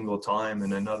every single time,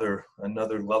 and another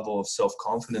level of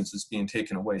self-confidence is being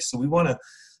taken away. So we want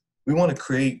to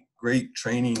create great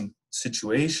training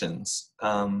situations,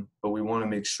 but we want to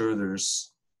make sure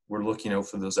we're looking out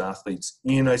for those athletes.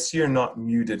 Ian, I see you're not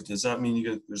muted. Does that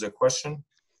mean there's a question?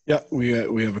 Yeah, we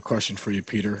have a question for you,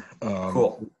 Peter.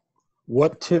 Cool.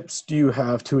 What tips do you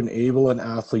have to enable an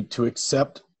athlete to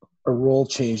accept a role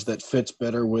change that fits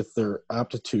better with their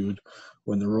aptitude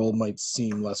when the role might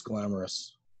seem less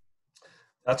glamorous?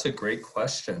 That's a great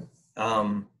question.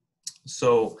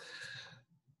 So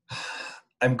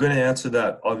I'm going to answer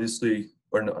that, obviously,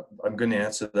 or no, I'm going to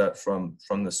answer that from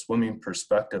the swimming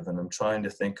perspective, and I'm trying to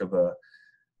think of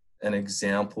an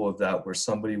example of that where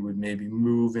somebody would maybe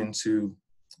move into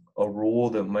a role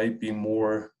that might be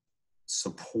more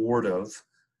supportive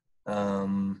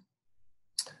And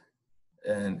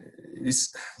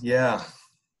it's, yeah,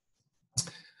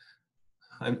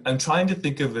 I'm trying to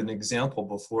think of an example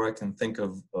before I can think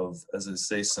of, as I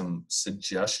say, some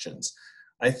suggestions.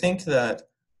 I think that,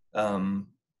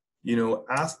 you know,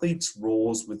 athletes'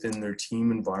 roles within their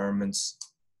team environments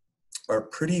are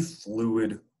pretty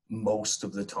fluid most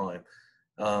of the time.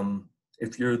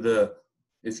 If you're the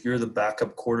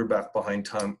backup quarterback behind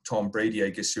Tom Brady, I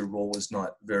guess your role is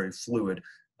not very fluid.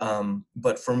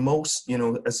 But for most, you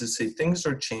know, as I say, things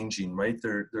are changing, right?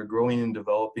 They're growing and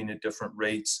developing at different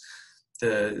rates.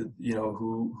 You know,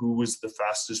 who was the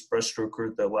fastest breaststroker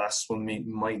at the last swim meet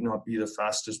might not be the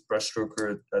fastest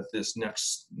breaststroker at this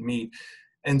next meet.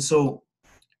 And so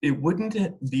it wouldn't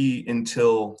be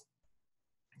until,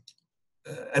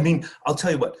 I mean, I'll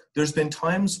tell you what, there's been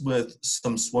times with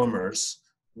some swimmers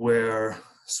where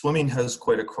swimming has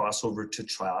quite a crossover to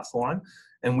triathlon.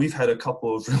 And we've had a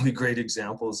couple of really great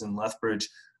examples in Lethbridge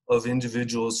of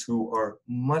individuals who are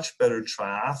much better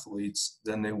triathletes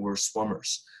than they were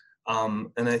swimmers.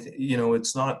 And you know,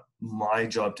 it's not my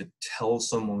job to tell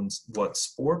someone what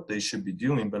sport they should be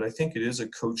doing, but I think it is a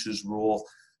coach's role,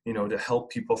 you know, to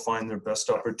help people find their best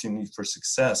opportunity for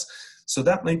success. So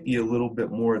that might be a little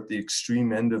bit more at the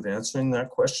extreme end of answering that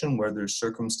question, where there's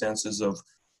circumstances of,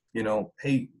 you know,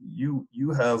 hey, you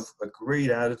have a great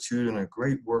attitude and a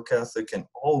great work ethic and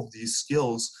all of these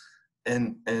skills,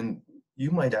 and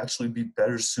you might actually be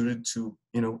better suited to,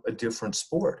 you know, a different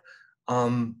sport.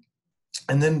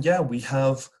 And then, yeah, we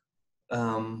have,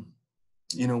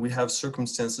 you know, we have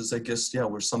circumstances, I guess, yeah,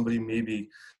 where somebody maybe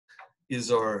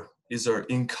is our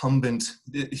incumbent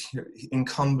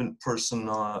person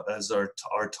as our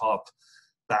top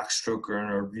backstroker and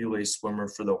our relay swimmer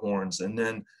for the Horns, and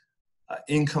then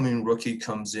incoming rookie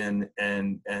comes in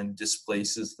and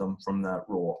displaces them from that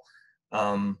role.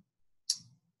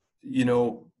 You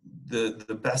know,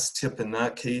 the best tip in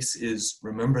that case is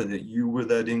remember that you were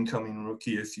that incoming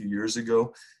rookie a few years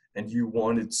ago, and you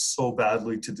wanted so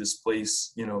badly to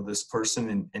displace, you know, this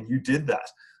person, and you did that,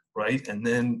 right?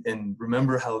 And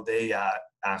remember how they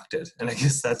acted. And I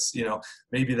guess that's, you know,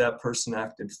 maybe that person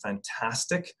acted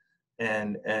fantastic,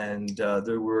 and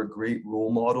they were a great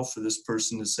role model for this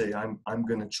person to say, I'm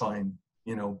going to try and,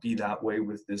 you know, be that way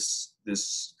with this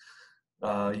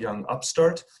young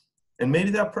upstart. And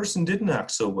maybe that person didn't act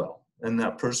so well, and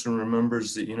that person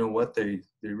remembers that, you know what, they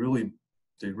really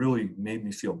made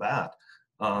me feel bad,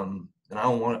 and I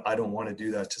don't want to do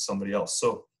that to somebody else.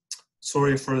 So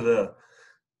sorry for the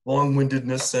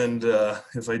long-windedness, and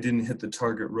if I didn't hit the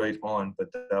target right on,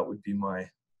 but that would be my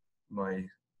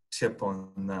tip on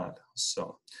that.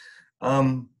 So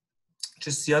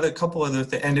just the other couple other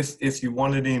things, and if you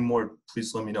wanted any more,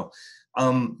 please let me know.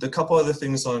 The couple other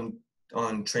things on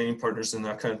training partners and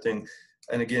that kind of thing,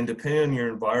 and again, depending on your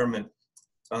environment,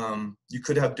 you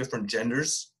could have different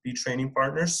genders be training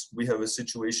partners. We have a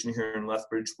situation here in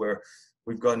Lethbridge where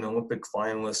we've got an Olympic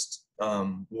finalist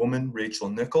woman, Rachel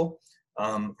Nickel.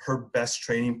 Her best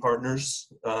training partners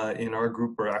in our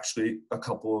group are actually a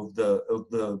couple of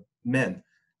the men,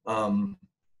 and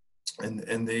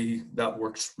that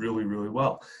works really, really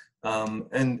well.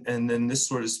 And then this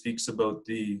sort of speaks about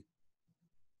the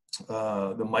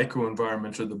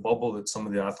microenvironment or the bubble that some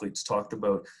of the athletes talked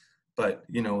about, but,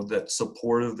 you know, that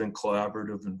supportive and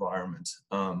collaborative environment.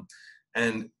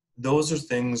 And those are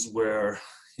things where,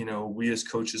 you know, we as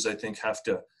coaches, I think, have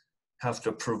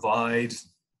to provide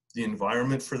the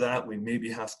environment for that. We maybe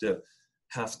have to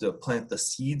plant the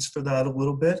seeds for that a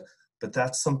little bit, but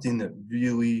that's something that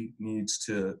really needs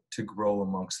to grow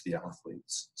amongst the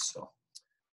athletes. So,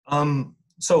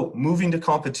 so moving to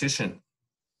competition.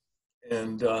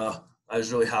 And I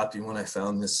was really happy when I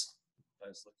found this. I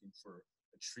was looking for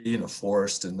a tree in a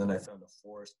forest, and then I found a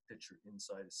forest picture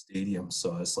inside a stadium.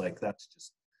 So I was like, that's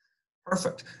just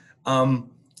perfect.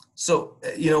 So,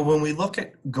 you know, when we look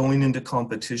at going into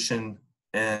competition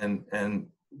and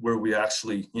where we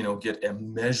actually, you know, get a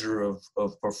measure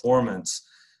of performance,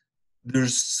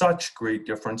 there's such great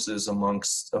differences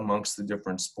amongst the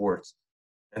different sports,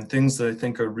 and things that I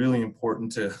think are really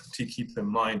important to keep in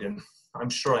mind. And I'm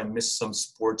sure I missed some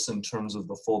sports in terms of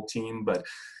the full team, but,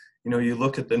 you know, you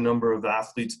look at the number of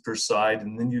athletes per side,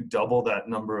 and then you double that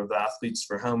number of athletes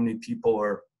for how many people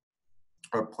are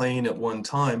playing at one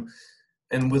time.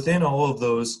 And within all of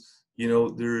those, you know,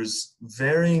 there's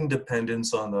varying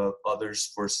dependence on the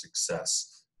others for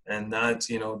success. And that,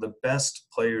 you know, the best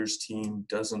players team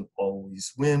doesn't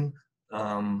always win.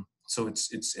 So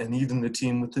it's and even the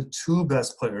team with the two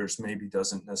best players maybe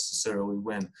doesn't necessarily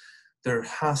win. There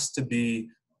has to be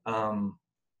a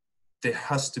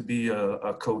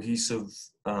cohesive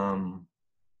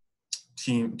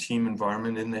team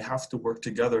environment, and they have to work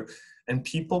together, and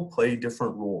people play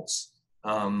different roles.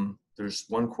 There's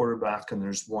one quarterback, and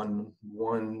there's one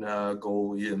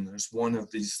goalie, and there's one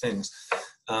of these things.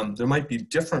 There might be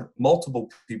multiple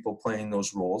people playing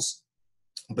those roles,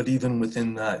 but even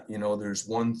within that, there's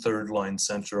one third line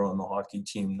center on the hockey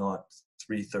team, not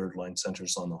 3 third line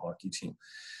centers on the hockey team.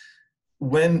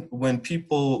 When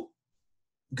people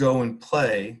go and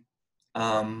play,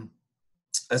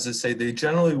 as I say, they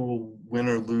generally will win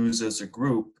or lose as a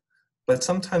group, but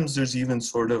sometimes there's even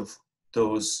sort of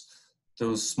those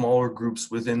smaller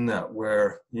groups within that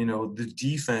where, the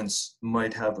defense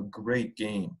might have a great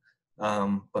game,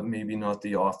 but maybe not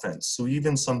the offense. So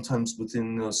even sometimes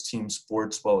within those team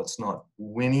sports, while it's not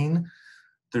winning,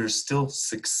 there's still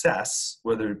success,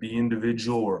 whether it be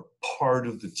individual or part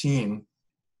of the team,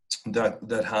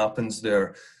 that happens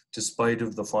there despite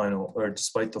the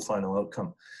final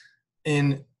outcome.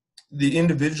 In the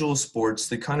individual sports,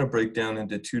 they kind of break down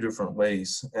into 2 different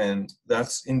ways, and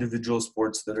that's individual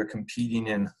sports that are competing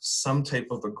in some type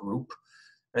of a group,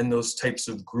 and those types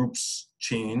of groups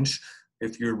change.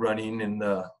 If you're running in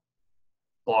the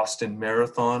Boston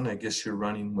Marathon, I guess you're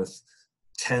running with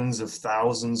tens of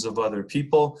thousands of other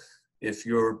people. If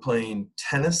you're playing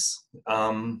tennis,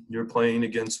 you're playing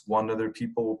against one other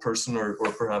person, or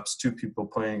perhaps 2 people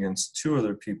playing against 2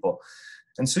 other people.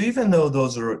 And so even though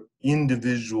those are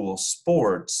individual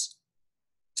sports,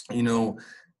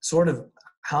 sort of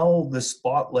how the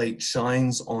spotlight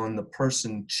shines on the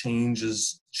person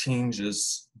changes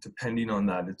depending on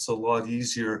that. It's a lot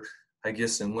easier, I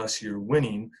guess, unless you're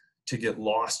winning, to get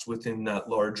lost within that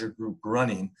larger group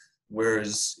running.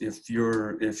 Whereas if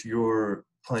you're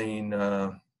playing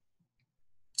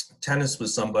tennis with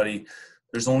somebody,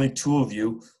 there's only 2 of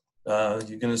you.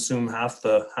 You can assume half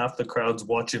the crowd's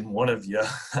watching one of you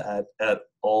at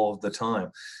all of the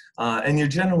time, and you're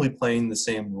generally playing the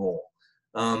same role.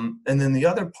 And then the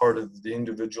other part of the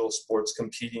individual sports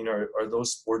competing are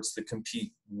those sports that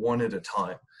compete one at a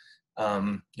time.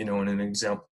 And an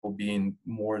example being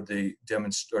more the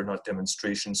not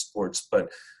demonstration sports,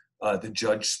 but the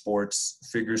judge sports,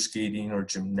 figure skating or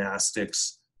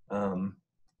gymnastics,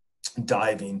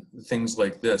 diving, things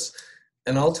like this.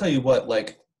 And I'll tell you what,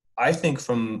 I think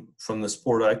from the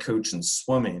sport I coach in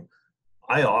swimming,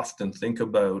 I often think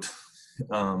about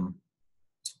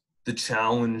the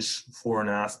challenge for an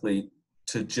athlete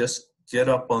to just get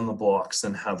up on the blocks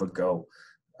and have a go.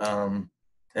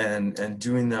 And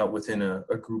doing that within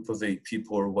a group of 8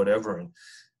 people or whatever.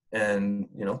 And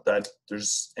that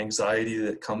there's anxiety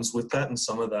that comes with that. And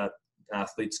some of that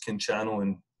athletes can channel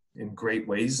in great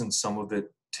ways. And some of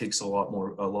it takes a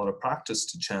lot of practice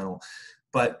to channel.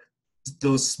 But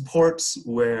those sports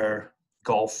where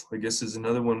golf, I guess, is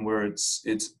another one where it's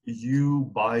you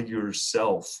by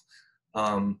yourself.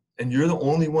 And you're the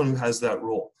only one who has that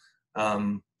role.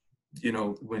 When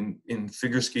in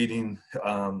figure skating,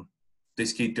 they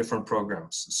skate different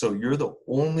programs. So you're the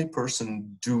only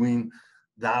person doing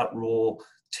that role,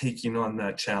 taking on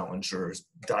that challenge, or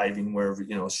diving, wherever,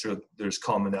 sure, there's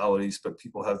commonalities, but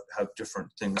people have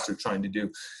different things they're trying to do.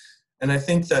 And I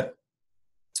think that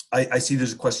I see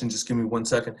there's a question, just give me 1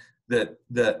 second, that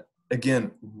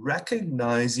again,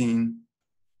 recognizing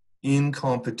in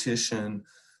competition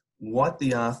what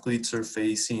the athletes are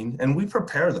facing, and we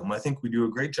prepare them. I think we do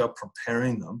a great job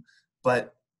preparing them,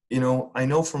 but I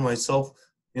know for myself,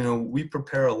 we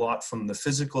prepare a lot from the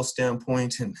physical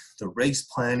standpoint and the race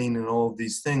planning and all of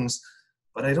these things,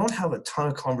 but I don't have a ton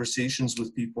of conversations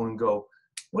with people and go,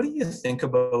 what do you think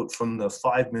about from the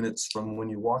 5 minutes from when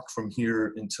you walk from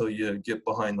here until you get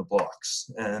behind the blocks?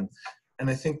 And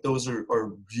I think those are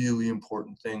really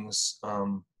important things,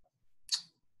 and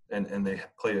they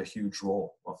play a huge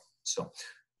role. So,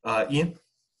 Ian?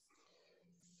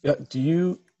 Yeah.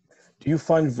 Do you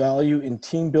find value in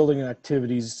team building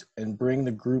activities and bring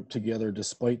the group together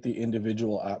despite the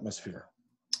individual atmosphere?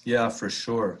 Yeah, for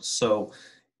sure. So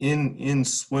in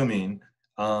swimming,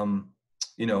 and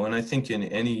I think in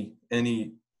any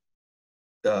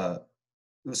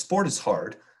sport is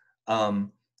hard.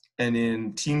 And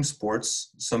in team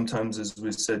sports, sometimes, as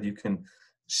we said, you can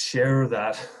share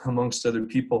that amongst other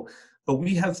people. But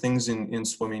we have things in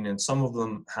swimming, and some of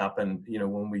them happen,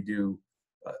 when we do.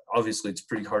 Obviously, it's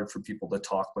pretty hard for people to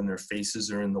talk when their faces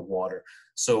are in the water.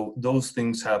 So those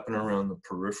things happen around the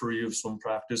periphery of swim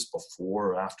practice,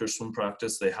 before or after swim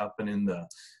practice. They happen in the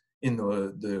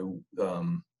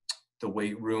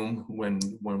weight room when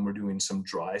we're doing some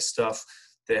dry stuff.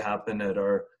 They happen at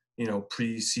our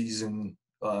pre-season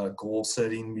goal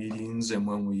setting meetings, and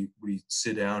when we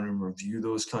sit down and review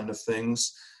those kind of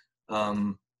things.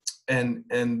 And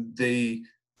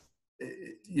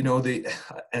you know,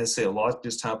 as I say, a lot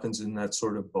just happens in that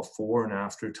sort of before and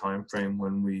after time frame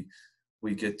when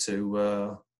we get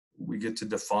to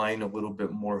define a little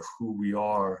bit more who we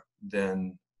are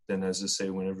than as I say,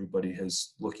 when everybody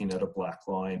is looking at a black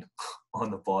line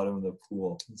on the bottom of the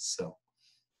pool. So,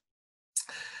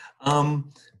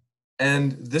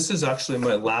 and this is actually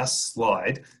my last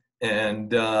slide,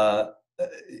 and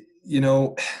you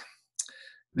know,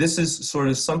 this is sort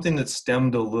of something that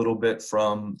stemmed a little bit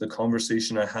from the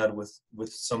conversation I had with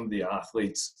some of the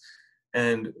athletes.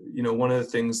 And, you know, one of the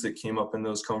things that came up in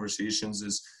those conversations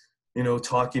is, you know,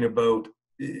 talking about,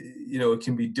 you know, it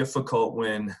can be difficult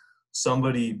when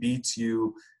somebody beats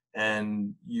you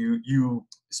and you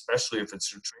especially if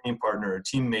it's your training partner or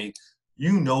teammate,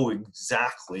 you know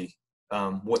exactly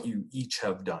what you each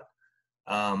have done.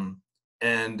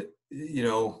 And, you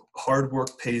know, hard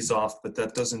work pays off, but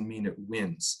that doesn't mean it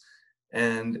wins.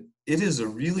 And it is a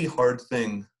really hard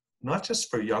thing, not just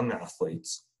for young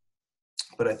athletes,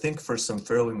 but I think for some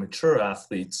fairly mature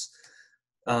athletes,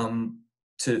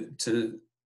 to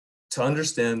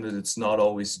understand that it's not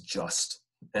always just,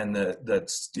 and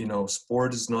that's, you know,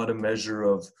 sport is not a measure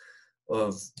of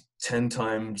 10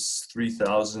 times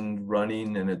 3,000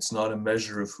 running, and it's not a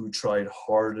measure of who tried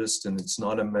hardest, and it's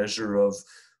not a measure of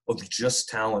just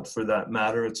talent for that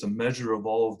matter. It's a measure of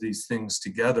all of these things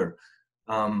together.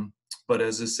 But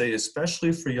as I say,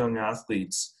 especially for young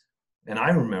athletes, and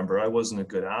I remember I wasn't a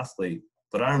good athlete,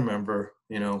 but I remember,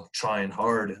 you know, trying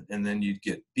hard, and then you'd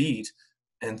get beat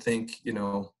and think, you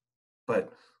know,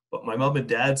 but my mom and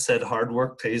dad said hard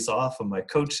work pays off, and my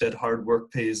coach said hard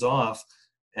work pays off,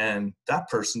 and that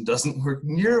person doesn't work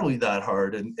nearly that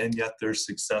hard, and yet they're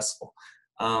successful.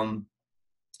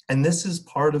 And this is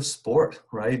part of sport,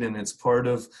 right? And it's part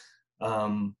of,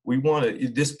 we want to,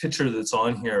 this picture that's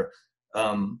on here,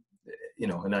 you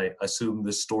know, and I assume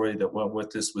the story that went with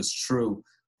this was true,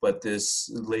 but this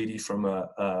lady from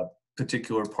a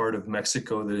particular part of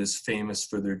Mexico that is famous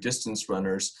for their distance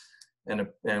runners,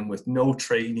 and with no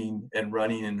training and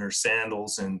running in her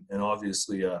sandals and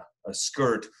obviously a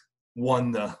skirt,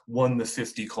 won the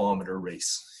 50-kilometer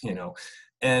race, you know,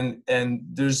 and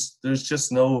there's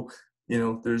just no, you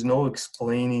know, there's no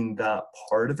explaining that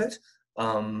part of it.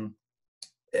 And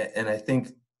I think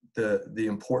the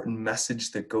important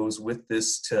message that goes with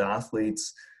this to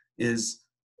athletes is,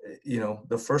 you know,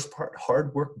 the first part,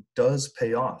 hard work does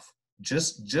pay off.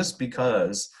 Just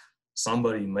because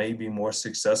somebody may be more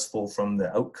successful from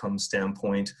the outcome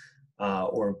standpoint,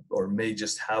 or may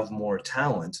just have more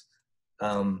talent.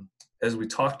 As we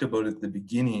talked about at the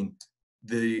beginning,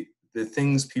 the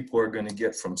things people are going to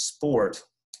get from sport,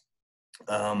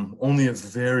 only a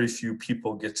very few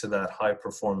people get to that high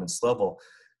performance level.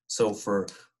 So for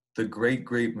the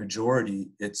great majority,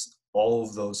 it's all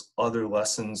of those other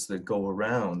lessons that go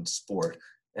around sport.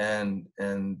 And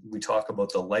we talk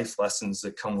about the life lessons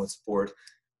that come with sport.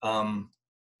 You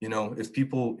know, if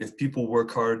people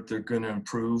work hard, they're going to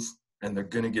improve, and they're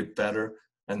going to get better,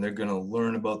 and they're going to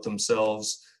learn about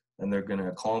themselves, and they're going to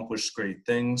accomplish great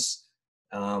things.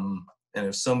 And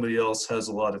if somebody else has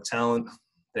a lot of talent,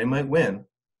 they might win,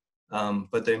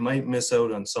 but they might miss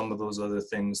out on some of those other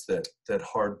things that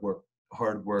hard work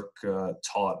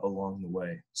taught along the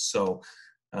way. So,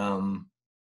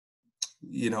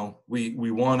 you know,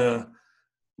 we want to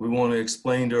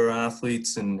explain to our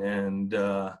athletes and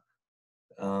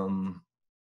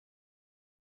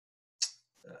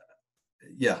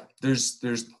yeah,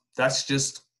 that's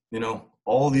just, you know,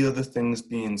 all the other things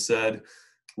being said,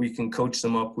 we can coach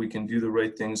them up, we can do the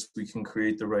right things, we can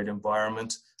create the right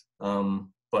environment,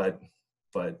 but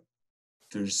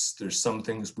there's some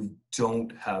things we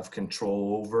don't have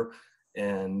control over,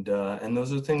 and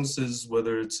those are things, is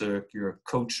whether it's you're a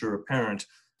coach or a parent,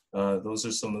 those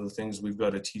are some of the things we've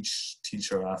got to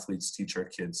teach our athletes, teach our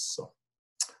kids. So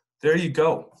there you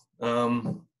go.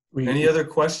 Any other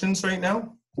questions right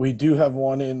now? We do have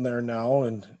one in there now,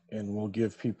 and we'll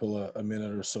give people a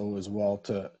minute or so as well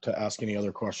to ask any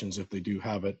other questions if they do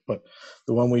have it. But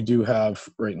the one we do have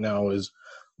right now is,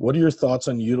 what are your thoughts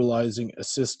on utilizing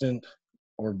assistant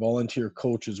or volunteer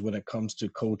coaches when it comes to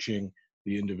coaching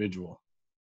the individual?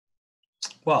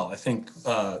 Well, I think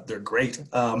they're great.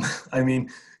 I mean,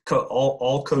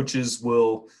 all coaches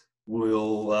would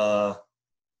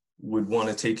want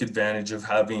to take advantage of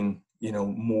having, you know,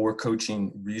 more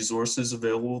coaching resources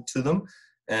available to them.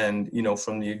 And, you know,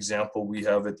 from the example we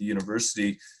have at the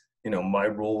university, you know, my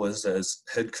role is as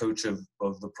head coach of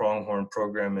the Pronghorn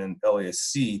program in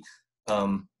LASC,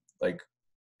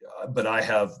 but I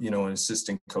have, you know, an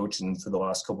assistant coach, and for the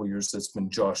last couple of years, that's been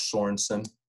Josh Sorensen.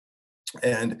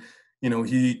 And, you know,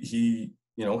 he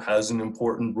you know, has an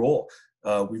important role.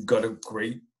 We've got a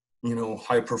great,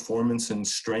 high performance and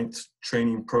strength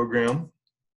training program.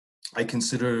 I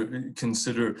consider,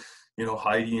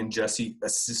 Heidi and Jesse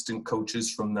assistant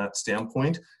coaches from that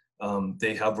standpoint.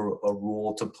 They have a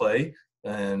role to play,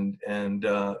 and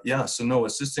yeah, so no,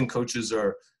 assistant coaches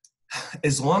are,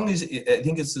 as long as, I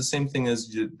think it's the same thing as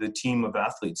the team of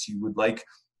athletes. You would like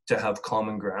to have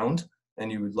common ground,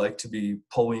 and you would like to be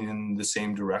pulling in the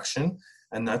same direction.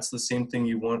 And that's the same thing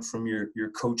you want from your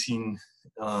coaching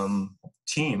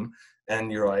team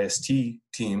and your IST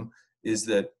team, is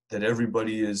that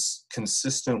everybody is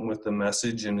consistent with the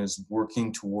message and is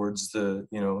working towards the,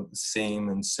 same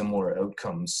and similar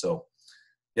outcomes. So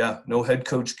yeah, no head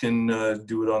coach can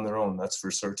do it on their own. That's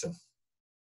for certain.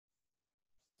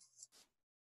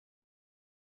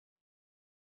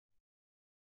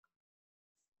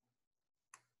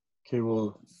 Okay,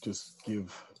 we'll just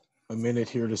give a minute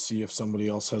here to see if somebody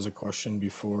else has a question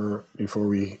before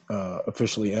we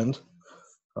officially end.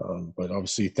 But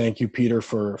obviously, thank you, Peter,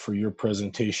 for your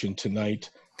presentation tonight.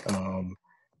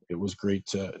 It was great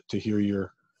to hear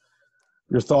your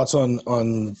thoughts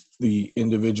on the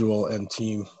individual and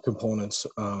team components.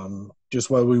 Just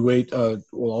while we wait,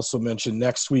 we'll also mention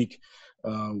next week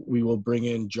we will bring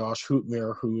in Josh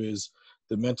Hootmere, who is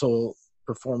the mental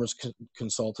performance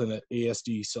consultant at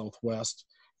ASD Southwest.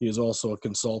 He is also a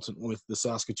consultant with the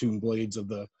Saskatoon Blades of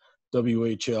the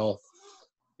WHL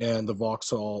and the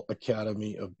Vauxhall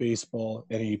Academy of Baseball,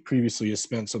 and he previously has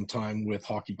spent some time with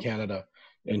Hockey Canada,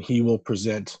 and he will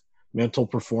present mental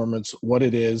performance, what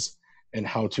it is, and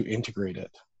how to integrate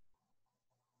it.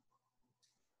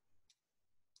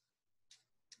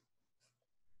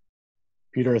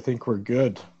 Peter, I think we're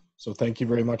good. So thank you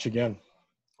very much again.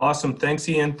 Awesome. Thanks,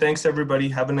 Ian. Thanks, everybody.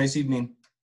 Have a nice evening.